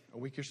students a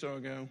week or so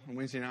ago on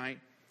Wednesday night.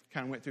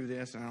 Kind of went through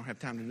this, and I don't have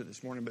time to do it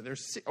this morning, but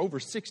there's over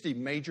 60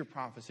 major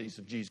prophecies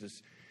of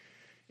Jesus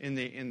in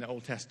the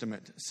Old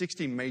Testament.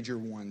 60 major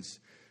ones.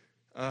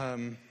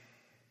 And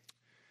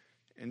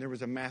there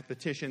was a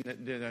mathematician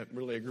that did a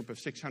group of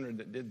 600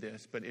 that did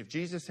this. But if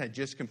Jesus had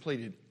just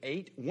completed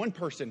 8, one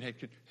person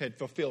had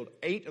fulfilled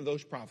 8 of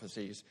those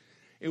prophecies,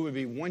 it would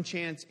be 1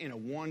 chance in a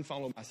 1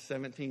 followed by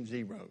 17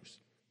 zeros.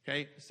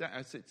 Okay?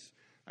 It's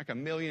like a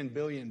million,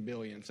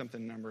 billion,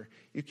 something number.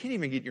 You can't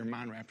even get your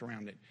mind wrapped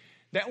around it.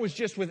 That was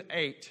just with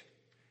 8.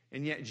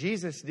 And yet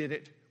Jesus did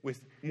it with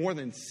more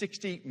than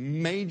 60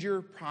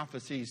 major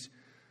prophecies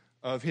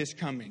of his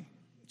coming.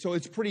 So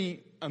it's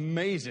pretty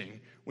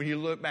amazing when you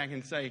look back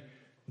and say,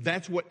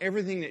 that's what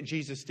everything that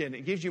Jesus did.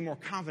 It gives you more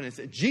confidence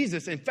that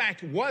Jesus, in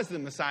fact, was the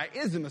Messiah,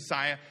 is the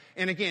Messiah.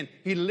 And again,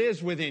 he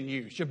lives within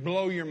you. It should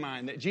blow your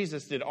mind that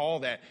Jesus did all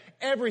that.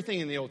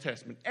 Everything in the Old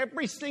Testament,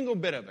 every single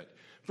bit of it,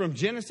 from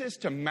Genesis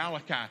to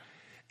Malachi,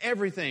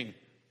 everything,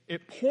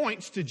 it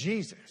points to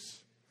Jesus.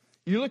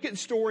 You look at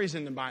stories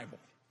in the Bible,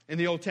 in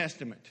the Old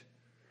Testament,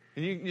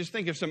 and you can just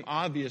think of some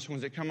obvious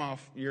ones that come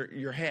off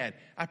your head.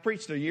 I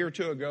preached a year or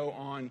 2 ago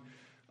on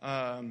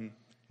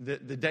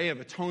the Day of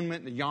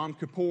Atonement, the Yom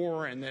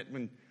Kippur, and that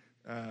when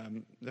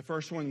the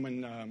first one,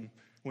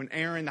 when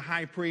Aaron, the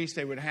high priest,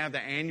 they would have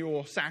the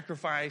annual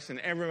sacrifice, and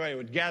everybody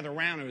would gather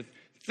around, and with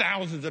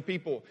thousands of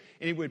people,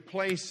 and he would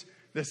place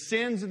the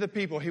sins of the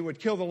people. He would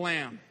kill the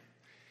lamb.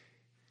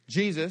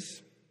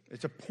 Jesus,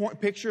 it's a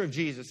picture of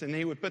Jesus, and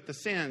he would put the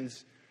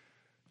sins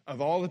of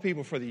all the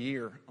people for the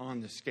year on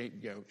the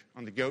scapegoat,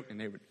 on the goat, and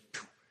they would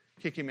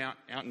kick him out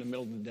in the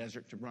middle of the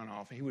desert to run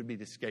off. He would be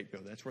the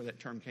scapegoat. That's where that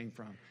term came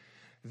from.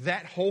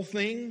 That whole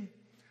thing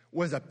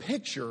was a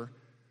picture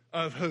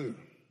of who?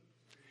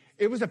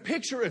 It was a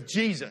picture of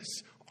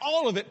Jesus.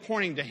 All of it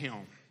pointing to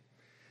him.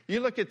 You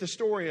look at the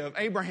story of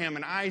Abraham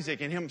and Isaac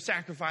and him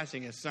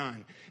sacrificing his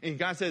son. And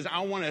God says,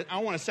 I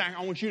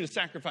want you to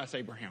sacrifice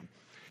Abraham.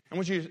 I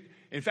want you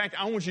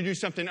to do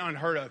something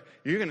unheard of.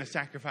 You're going to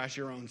sacrifice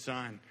your own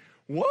son.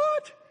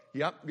 What?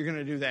 Yep, you're going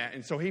to do that.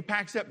 And so he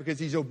packs up because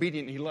he's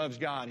obedient and he loves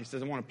God. He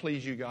says, I want to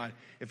please you, God.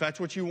 If that's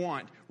what you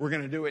want, we're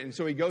going to do it. And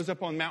so he goes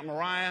up on Mount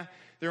Moriah.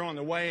 They're on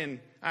the way, and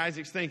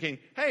Isaac's thinking,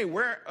 hey,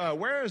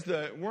 where's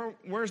the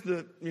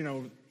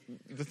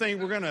thing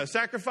we're going to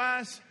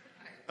sacrifice?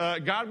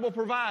 God will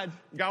provide.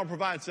 God will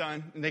provide,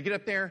 son. And they get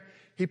up there.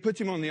 He puts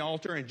him on the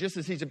altar, and just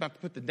as he's about to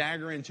put the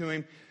dagger into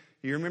him,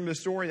 you remember the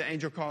story? The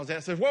angel calls out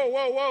and says,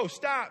 whoa,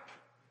 stop.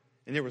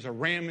 and there was a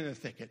ram in the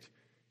thicket.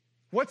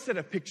 What's that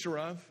a picture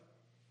of?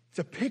 It's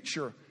a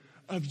picture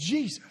of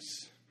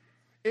Jesus.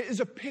 It is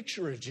a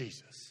picture of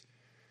Jesus.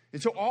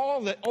 And so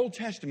all the Old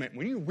Testament,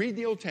 when you read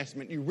the Old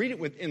Testament, you read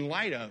it in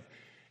light of,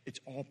 it's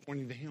all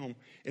pointing to him.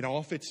 It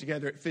all fits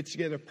together. It fits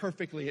together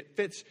perfectly. It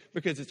fits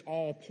because it's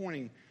all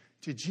pointing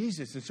to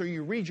Jesus. And so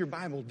you read your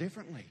Bible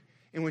differently.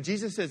 And when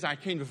Jesus says, I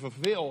came to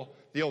fulfill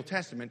the Old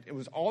Testament, it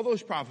was all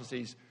those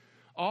prophecies,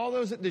 all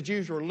those that the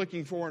Jews were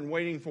looking for and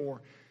waiting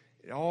for.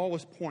 It all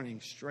was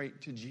pointing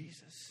straight to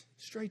Jesus,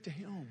 straight to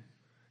him.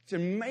 It's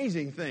an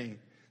amazing thing.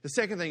 The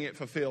second thing it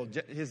fulfilled,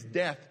 his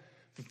death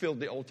fulfilled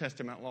the Old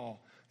Testament law.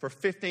 For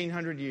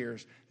 1,500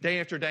 years, day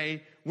after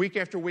day, week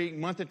after week,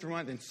 month after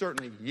month, and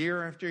certainly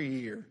year after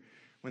year,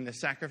 when the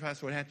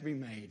sacrifice would have to be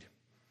made.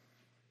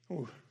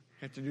 Oh,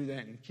 have to do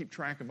that and keep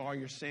track of all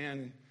your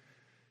sin.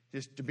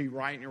 Just to be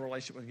right in your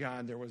relationship with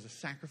God, there was a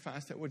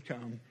sacrifice that would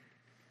come.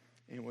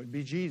 And it would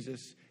be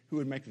Jesus who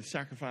would make the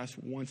sacrifice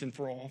once and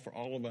for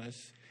all of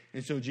us.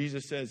 And so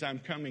Jesus says, I'm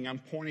coming. I'm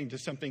pointing to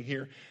something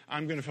here.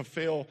 I'm going to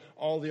fulfill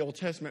all the Old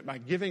Testament by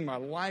giving my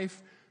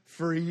life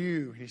for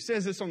you. He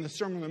says this on the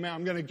Sermon on the Mount.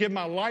 I'm going to give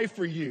my life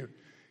for you.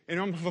 And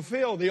I'm going to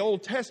fulfill the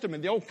Old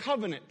Testament, the Old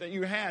Covenant that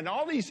you had.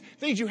 All these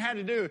things you had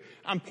to do.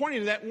 I'm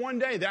pointing to that one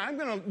day that I'm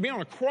going to be on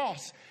a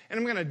cross and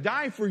I'm going to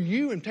die for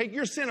you and take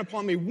your sin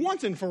upon me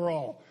once and for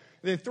all.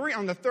 And then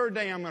on the third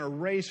day, I'm going to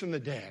raise from the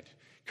dead,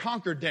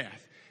 conquer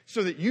death,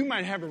 so that you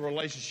might have a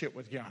relationship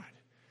with God.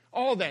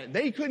 All that.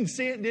 They couldn't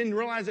see it, didn't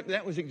realize it, but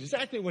that was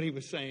exactly what he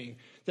was saying.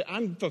 That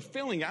I'm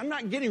fulfilling it. I'm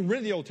not getting rid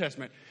of the Old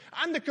Testament.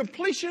 I'm the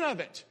completion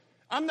of it.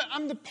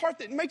 I'm the part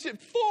that makes it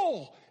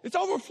full. It's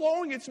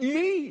overflowing. It's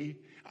me.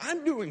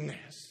 I'm doing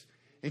this.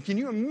 And can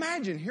you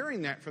imagine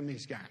hearing that from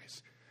these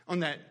guys on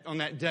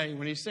that day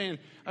when he's saying,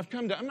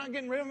 I'm not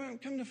getting rid of it.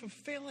 I've come to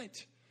fulfill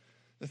it.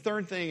 The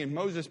third thing, and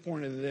Moses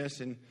pointed to this,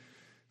 and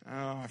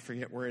I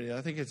forget where it is.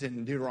 I think it's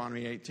in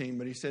Deuteronomy 18,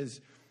 but he says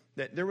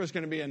that there was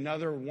going to be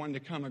another one to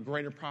come, a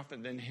greater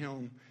prophet than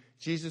him.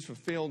 Jesus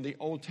fulfilled the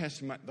Old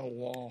Testament, the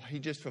law. He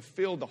just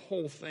fulfilled the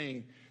whole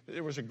thing. That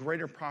there was a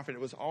greater prophet.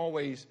 It was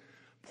always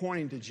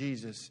pointing to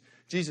Jesus.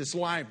 Jesus'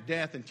 life,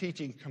 death, and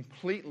teaching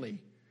completely,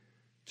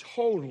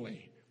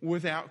 totally,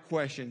 without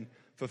question,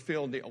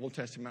 fulfilled the Old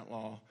Testament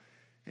law.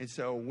 And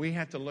so we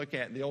have to look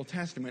at the Old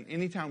Testament.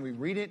 Anytime we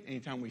read it,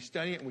 anytime we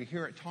study it, we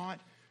hear it taught,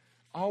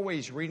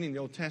 always reading the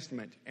Old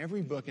Testament,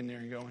 every book in there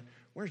and going,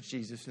 where's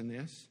Jesus in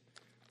this?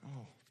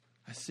 Oh,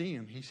 I see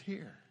him. He's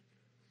here.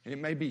 And it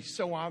may be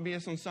so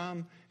obvious on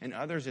some, and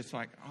others it's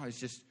like,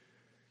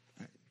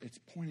 it's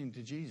pointing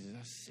to Jesus.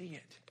 I see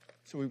it.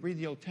 So we read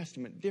the Old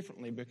Testament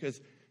differently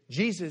because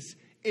Jesus,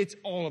 it's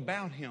all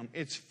about him.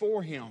 It's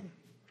for him.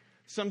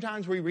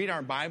 Sometimes we read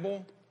our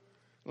Bible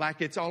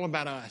like it's all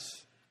about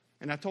us.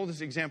 And I told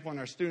this example on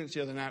our students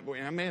the other night,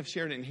 and I may have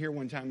shared it in here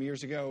one time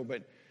years ago,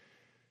 but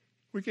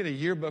we get a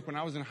yearbook when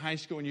I was in high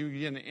school and you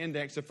get an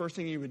index. The first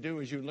thing you would do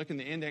is you would look in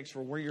the index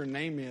for where your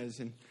name is.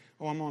 And,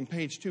 I'm on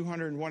page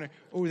 201.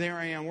 Oh, there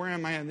I am. Where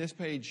am I on this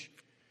page?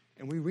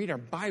 And we read our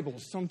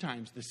Bibles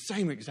sometimes the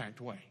same exact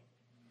way.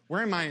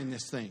 Where am I in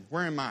this thing?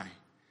 Where am I?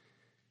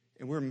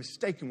 And we're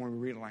mistaken when we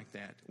read it like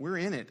that. We're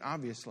in it,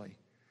 obviously.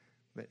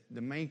 But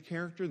the main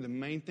character, the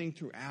main thing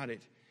throughout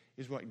it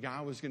is what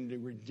God was going to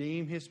do,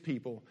 redeem his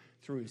people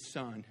through his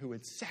son, who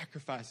would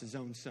sacrifice his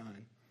own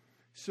son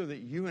so that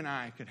you and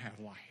I could have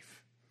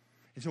life.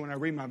 And so when I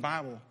read my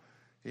Bible,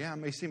 I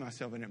may see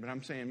myself in it, but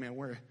I'm saying, man,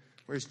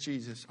 where's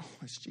Jesus? Oh,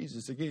 it's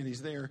Jesus again.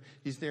 He's there.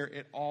 He's there.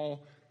 It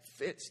all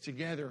fits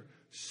together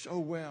so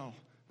well,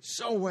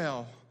 so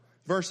well.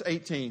 Verse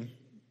 18,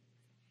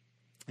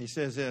 he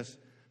says this,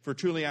 for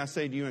truly I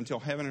say to you, until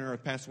heaven and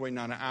earth pass away,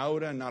 not an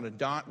iota, not a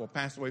dot will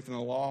pass away from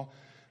the law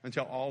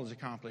until all is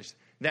accomplished.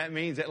 That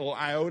means that little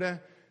iota,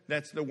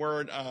 that's the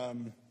word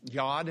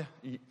yod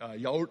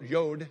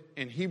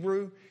in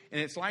Hebrew.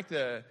 And it's like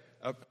the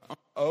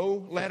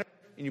O letter,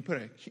 and you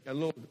put a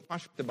little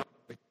apostrophe at the bottom.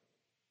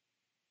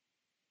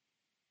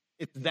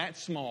 It's that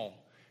small.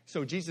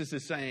 So Jesus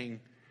is saying,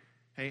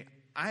 hey,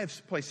 I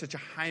have placed such a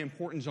high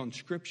importance on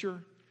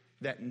Scripture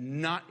that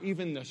not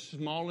even the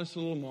smallest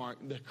little mark,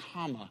 the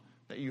comma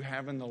that you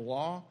have in the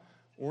law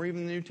or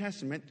even the New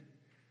Testament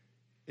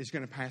is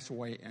going to pass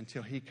away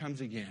until he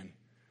comes again.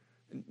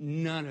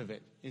 None of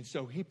it. And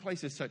so he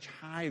places such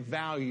high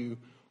value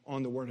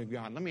on the Word of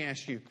God. Let me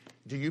ask you,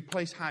 do you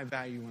place high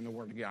value on the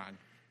Word of God?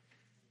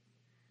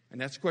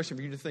 And that's a question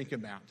for you to think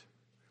about.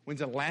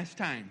 When's the last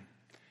time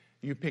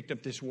you picked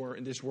up this word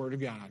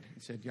of God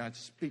and said, God,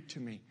 speak to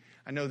me?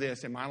 I know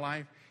this, in my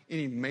life,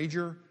 any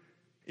major,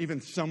 even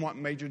somewhat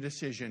major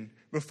decision,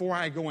 before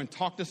I go and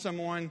talk to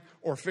someone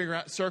or figure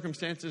out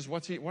circumstances,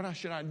 what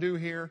should I do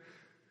here?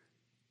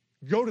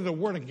 Go to the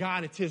Word of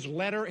God. It's his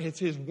letter. It's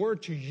his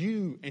word to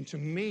you and to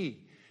me.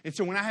 And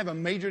so when I have a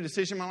major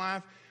decision in my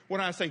life, what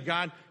do I say?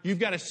 God, you've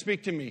got to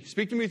speak to me.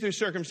 Speak to me through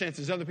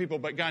circumstances, other people,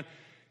 but God,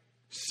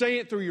 say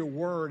it through your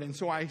word. And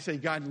so I say,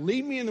 God,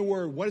 lead me in the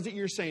word. What is it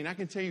you're saying? I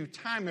can tell you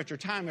time after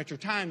time after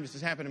time this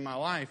has happened in my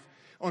life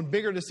on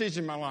bigger decisions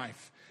in my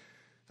life.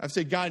 I've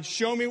said, God,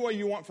 show me what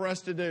you want for us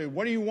to do.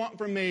 What do you want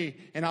from me?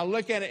 And I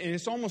look at it, and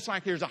it's almost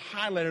like there's a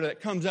highlighter that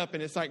comes up,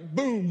 and it's like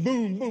boom,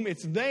 boom, boom.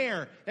 It's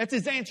there. That's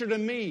his answer to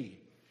me.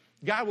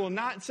 God will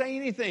not say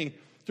anything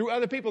through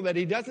other people that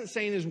he doesn't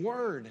say in his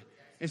word.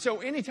 And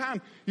so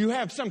anytime you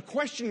have some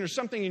question or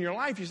something in your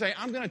life, you say,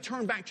 I'm going to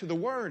turn back to the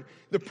word.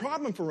 The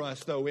problem for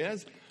us, though,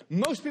 is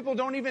most people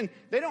don't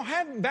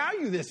have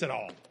value this at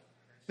all.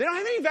 They don't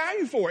have any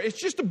value for it.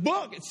 It's just a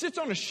book. It sits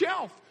on a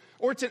shelf.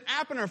 Or it's an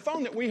app on our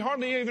phone that we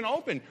hardly even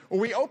open. Or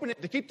we open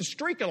it to keep the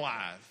streak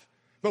alive.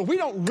 But we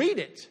don't read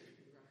it.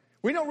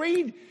 We don't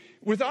read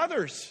with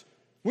others.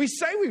 We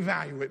say we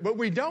value it, but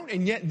we don't.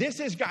 And yet this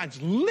is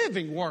God's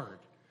living word.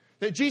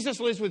 That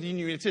Jesus lives within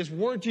you. It's his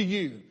word to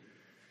you.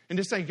 And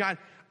to say, God,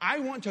 I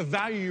want to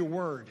value your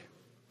word.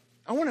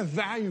 I want to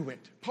value it.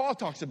 Paul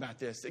talks about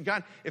this. That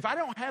God, if I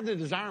don't have the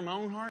desire in my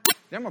own heart,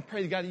 then I'm going to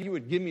pray to God that you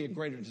would give me a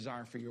greater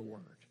desire for your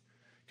word.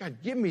 God,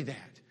 give me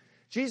that.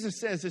 Jesus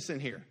says this in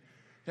here.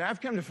 That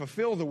I've come to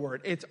fulfill the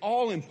word. It's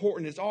all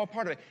important. It's all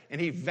part of it. And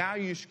he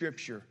values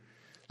Scripture.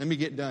 Let me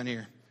get done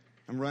here.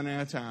 I'm running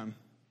out of time.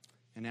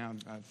 And now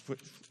I've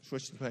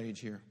switched the page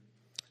here.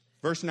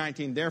 Verse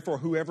 19, therefore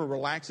whoever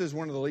relaxes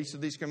one of the least of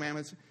these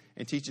commandments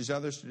and teaches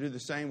others to do the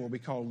same will be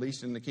called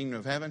least in the kingdom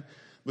of heaven.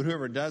 But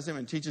whoever does them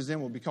and teaches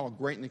them will be called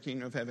great in the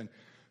kingdom of heaven.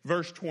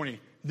 Verse 20.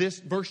 This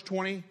verse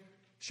 20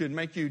 should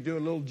make you do a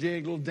little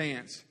jig, little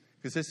dance.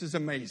 Because this is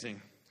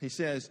amazing. He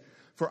says,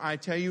 for I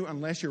tell you,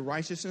 unless your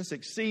righteousness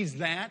exceeds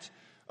that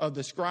of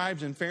the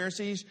scribes and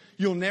Pharisees,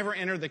 you'll never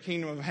enter the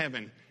kingdom of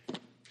heaven.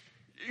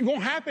 It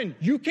won't happen.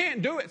 You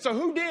can't do it. So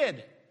who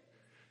did?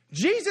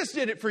 Jesus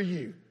did it for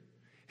you.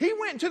 He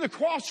went to the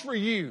cross for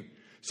you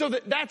so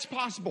that that's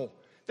possible.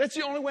 That's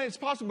the only way it's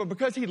possible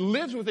because he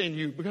lives within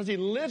you, because he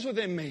lives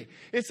within me.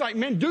 It's like,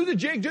 man, do the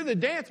jig, do the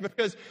dance,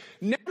 because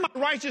now my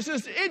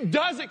righteousness, it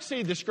does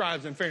exceed the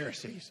scribes and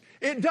Pharisees.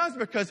 It does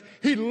because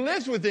he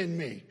lives within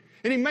me.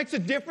 And he makes a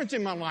difference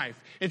in my life.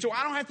 And so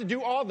I don't have to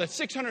do all the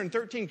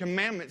 613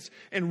 commandments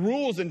and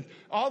rules and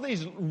all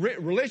these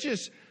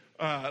religious,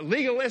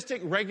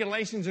 legalistic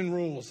regulations and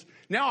rules.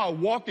 Now I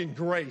walk in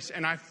grace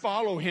and I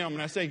follow him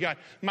and I say, God,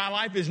 my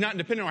life is not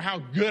dependent on how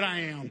good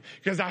I am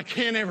because I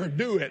can't ever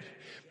do it.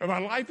 But my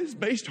life is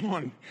based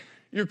on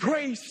your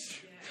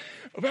grace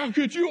of how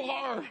good you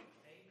are.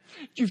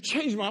 You've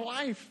changed my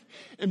life.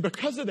 And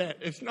because of that,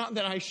 it's not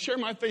that I share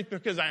my faith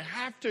because I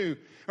have to,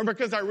 or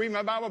because I read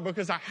my Bible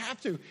because I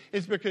have to.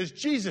 It's because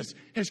Jesus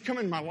has come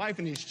in my life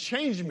and he's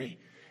changed me.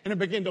 And I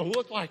begin to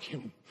look like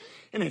him.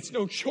 And it's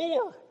no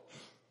chore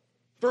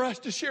for us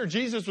to share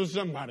Jesus with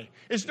somebody.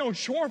 It's no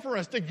chore for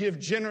us to give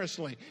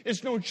generously.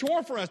 It's no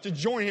chore for us to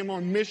join him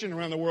on mission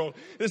around the world.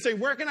 To say,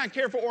 where can I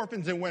care for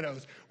orphans and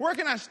widows? Where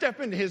can I step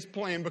into his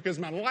plan? Because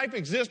my life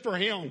exists for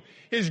him.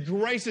 His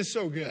grace is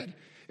so good.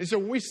 And so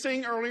we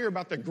sing earlier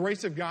about the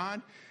grace of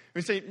God.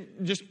 We say,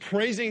 just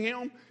praising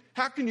him.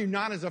 How can you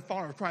not, as a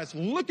follower of Christ,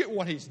 look at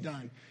what he's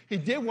done? He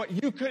did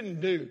what you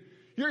couldn't do.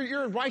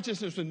 Your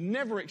righteousness would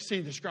never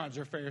exceed the scribes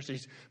or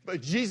Pharisees.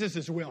 But Jesus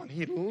is willing.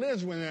 He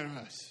lives within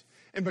us.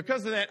 And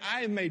because of that,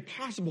 it's made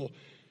possible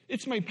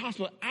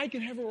that I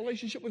can have a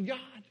relationship with God.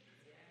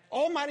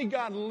 Almighty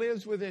God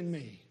lives within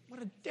me.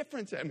 What a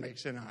difference that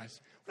makes in us.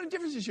 What a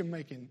difference is you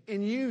making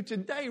in you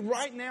today,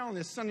 right now on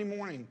this Sunday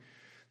morning.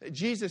 That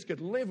Jesus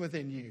could live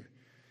within you.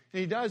 And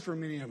he does for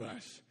many of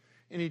us.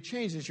 And he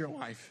changes your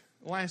life.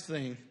 The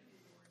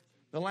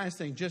last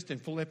thing, just in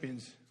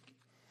Philippians,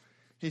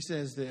 he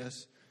says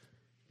this.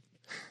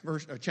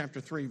 Chapter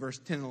 3, verse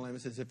 10 and 11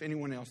 says, if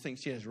anyone else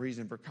thinks he has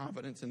reason for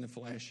confidence in the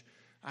flesh,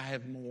 I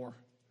have more.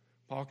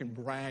 Paul can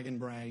brag and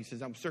brag. He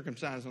says, I'm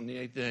circumcised on the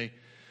 8th day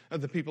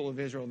of the people of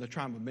Israel, the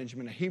tribe of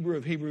Benjamin, a Hebrew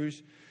of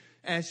Hebrews.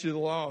 As to the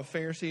law of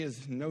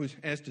Pharisees,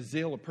 as to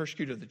zeal, a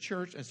persecutor of the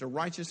church, as to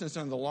righteousness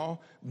under the law,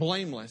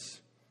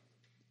 blameless.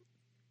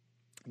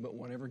 But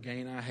whatever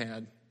gain I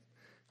had,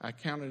 I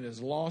counted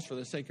as loss for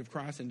the sake of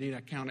Christ. Indeed,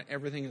 I counted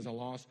everything as a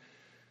loss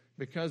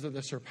because of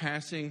the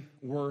surpassing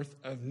worth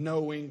of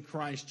knowing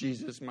Christ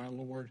Jesus, my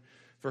Lord.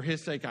 For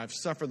his sake, I've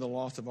suffered the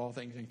loss of all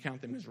things and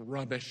count them as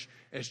rubbish,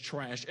 as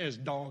trash, as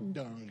dog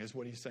dung, is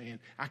what he's saying.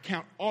 I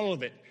count all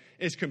of it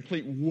as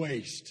complete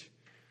waste,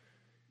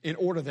 in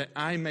order that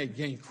I may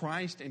gain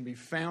Christ and be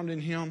found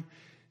in him,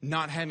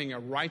 not having a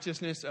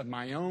righteousness of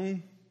my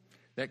own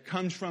that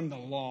comes from the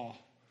law,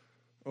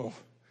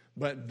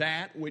 but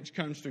that which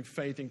comes through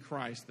faith in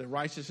Christ, the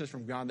righteousness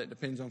from God that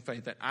depends on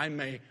faith, that I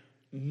may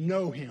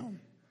know him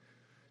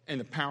and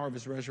the power of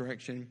his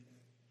resurrection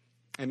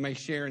and may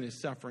share in his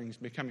sufferings,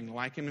 becoming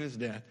like him in his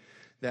death,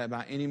 that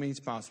by any means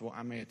possible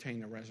I may attain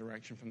the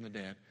resurrection from the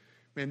dead.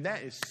 Man,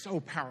 that is so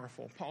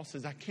powerful. Paul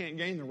says, I can't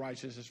gain the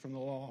righteousness from the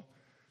law,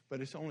 but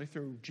it's only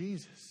through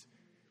Jesus.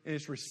 And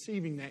it's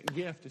receiving that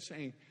gift of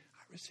saying,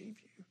 I receive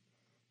you.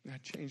 And I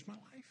changed my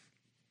life.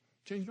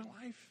 Changed my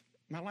life.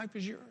 My life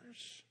is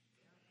yours.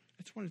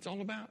 That's what it's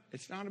all about.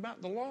 It's not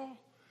about the law.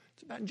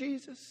 It's about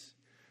Jesus.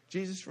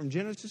 Jesus from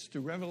Genesis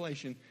to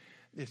Revelation.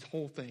 This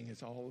whole thing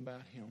is all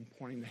about him,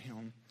 pointing to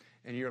him.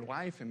 And your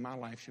life and my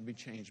life should be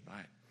changed by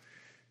it.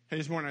 I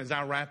just want to, as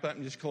I wrap up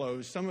and just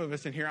close, some of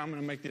us in here, I'm going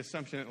to make the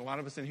assumption that a lot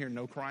of us in here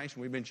know Christ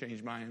and we've been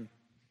changed by him.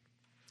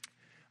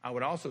 I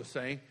would also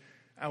say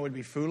I would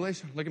be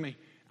foolish. Look at me.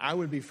 I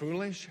would be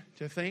foolish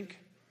to think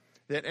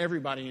that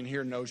everybody in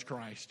here knows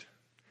Christ,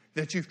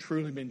 that you've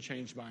truly been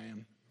changed by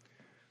him.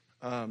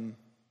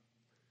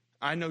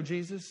 I know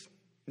Jesus,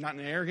 not in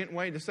an arrogant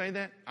way to say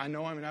that. I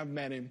know him and I've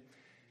met him,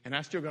 and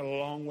I still got a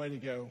long way to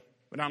go.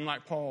 But I'm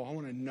like Paul. I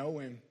want to know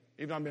him.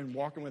 Even though I've been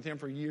walking with him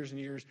for years and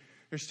years,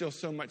 there's still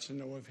so much to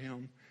know of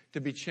him,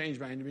 to be changed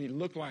by him, to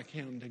look like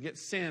him, to get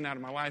sin out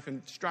of my life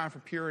and strive for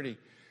purity.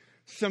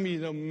 Some of you,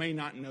 though, may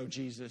not know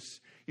Jesus.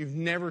 You've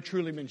never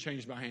truly been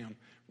changed by him.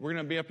 We're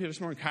going to be up here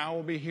this morning. Kyle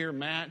will be here.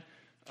 Matt,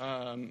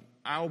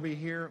 I will be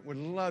here. Would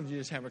love to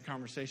just have a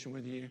conversation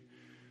with you,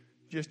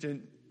 just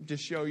to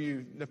show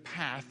you the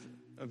path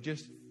of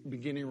just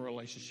beginning a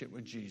relationship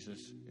with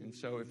Jesus. And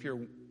so if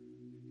you're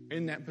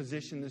in that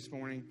position this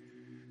morning,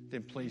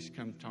 then please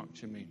come talk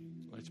to me.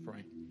 Let's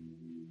pray.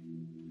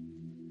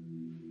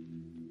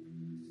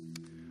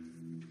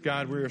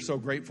 God, we are so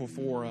grateful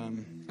for,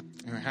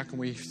 how can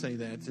we say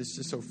that? It's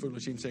just so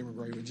foolish even say we're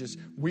grateful.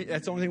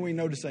 That's the only thing we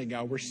know to say,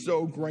 God. We're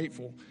so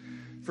grateful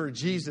for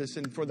Jesus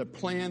and for the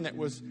plan that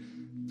was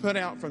put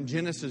out from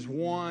Genesis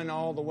 1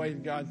 all the way,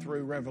 God,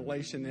 through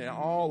Revelation. That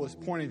all was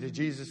pointing to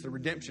Jesus. The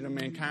redemption of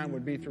mankind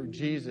would be through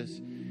Jesus.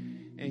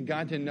 And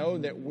God, to know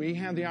that we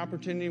have the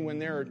opportunity when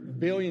there are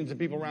billions of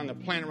people around the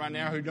planet right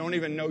now who don't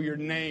even know your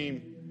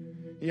name.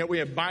 Yet we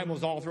have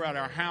Bibles all throughout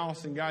our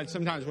house, and God,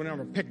 sometimes we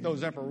never pick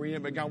those up or read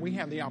it, but God, we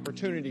have the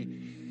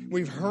opportunity.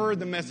 We've heard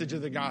the message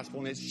of the gospel,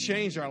 and it's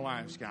changed our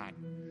lives, God.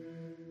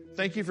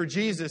 Thank you for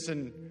Jesus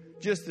and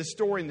just the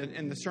story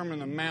in the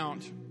Sermon on the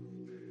Mount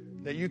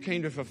that you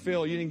came to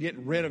fulfill. You didn't get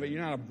rid of it.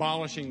 You're not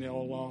abolishing the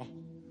old law.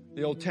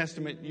 The Old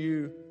Testament,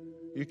 you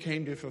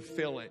came to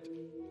fulfill it,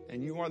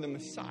 and you are the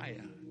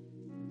Messiah,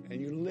 and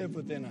you live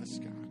within us,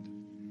 God.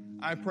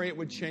 I pray it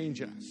would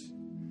change us,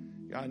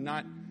 God,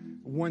 not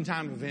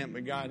one-time event,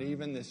 but God,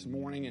 even this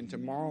morning and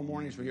tomorrow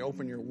morning as we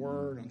open your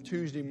word, on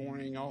Tuesday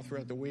morning, all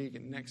throughout the week,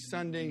 and next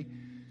Sunday,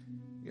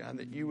 God,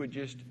 that you would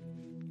just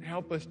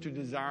help us to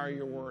desire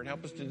your word,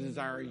 help us to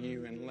desire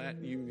you, and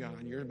let you,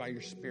 God, by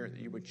your Spirit,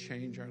 that you would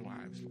change our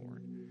lives,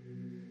 Lord.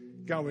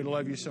 God, we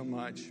love you so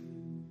much.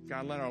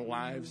 God, let our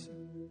lives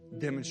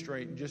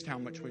demonstrate just how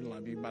much we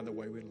love you by the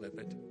way we live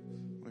it.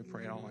 We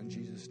pray it all in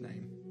Jesus'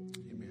 name.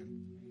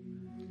 Amen.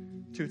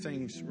 Two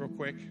things real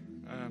quick.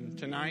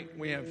 Tonight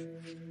we have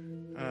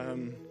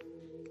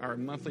our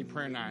monthly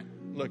prayer night.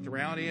 Look, the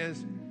reality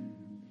is,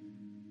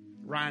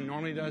 Ryan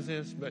normally does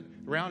this, but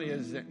the reality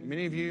is that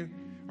many of you,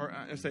 or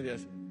let's say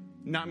this,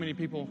 not many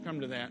people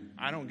come to that.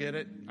 I don't get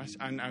it.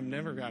 I've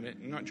never got it.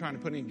 I'm not trying to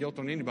put any guilt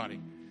on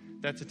anybody.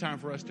 That's a time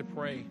for us to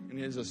pray, and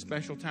it is a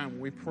special time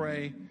where we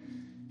pray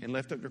and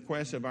lift up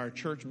requests of our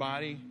church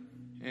body.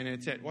 And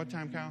it's at what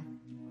time, Kyle?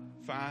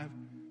 5?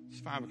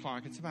 It's 5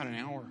 o'clock. It's about an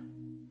hour.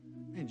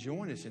 Man,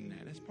 join us in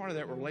that. That's part of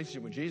that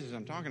relationship with Jesus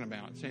I'm talking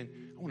about. Saying,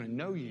 I want to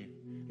know you.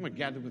 I'm going to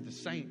gather with the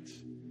saints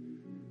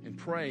and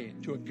pray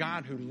to a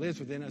God who lives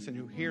within us and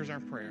who hears our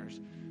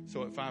prayers.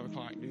 So at 5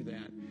 o'clock, do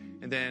that.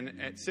 And then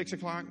at 6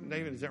 o'clock,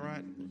 David, is that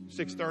right?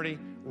 6:30,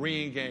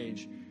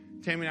 re-engage.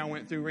 Tammy and I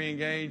went through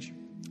re-engage.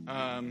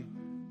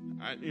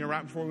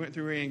 Right before we went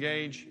through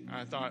re-engage,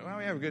 I thought, well,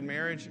 we have a good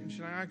marriage. And she's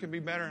like, I could be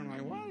better. I'm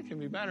like, what? It can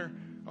be better.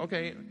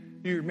 Okay,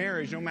 your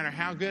marriage, no matter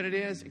how good it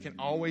is, it can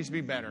always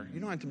be better. You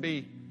don't have to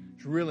be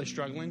really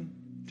struggling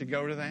to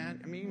go to that.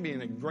 I mean, you can be in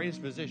the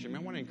greatest position.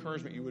 Man, what an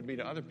encouragement you would be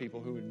to other people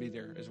who would be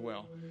there as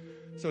well.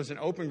 So it's an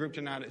open group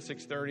tonight at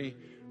 6:30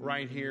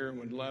 right here, and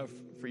would love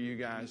for you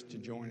guys to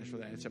join us for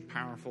that. It's a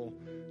powerful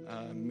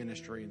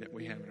ministry that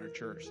we have in our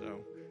church.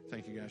 So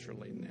thank you guys for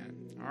leading that.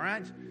 All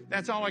right,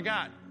 that's all I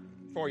got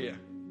for you.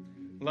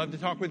 Love to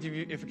talk with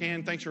you if you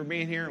can. Thanks for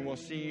being here, and we'll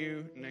see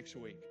you next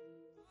week.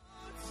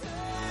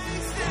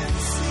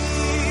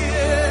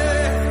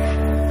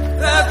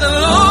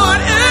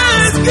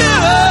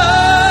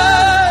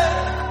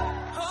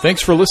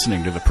 Thanks for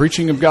listening to the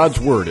preaching of God's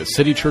Word at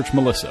City Church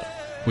Melissa.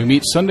 We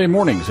meet Sunday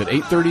mornings at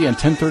 8:30 and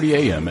 10:30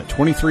 a.m. at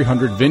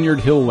 2300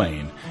 Vineyard Hill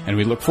Lane, and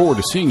we look forward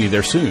to seeing you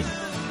there soon.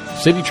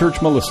 City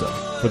Church Melissa,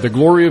 for the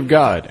glory of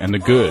God and the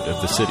good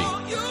of the city.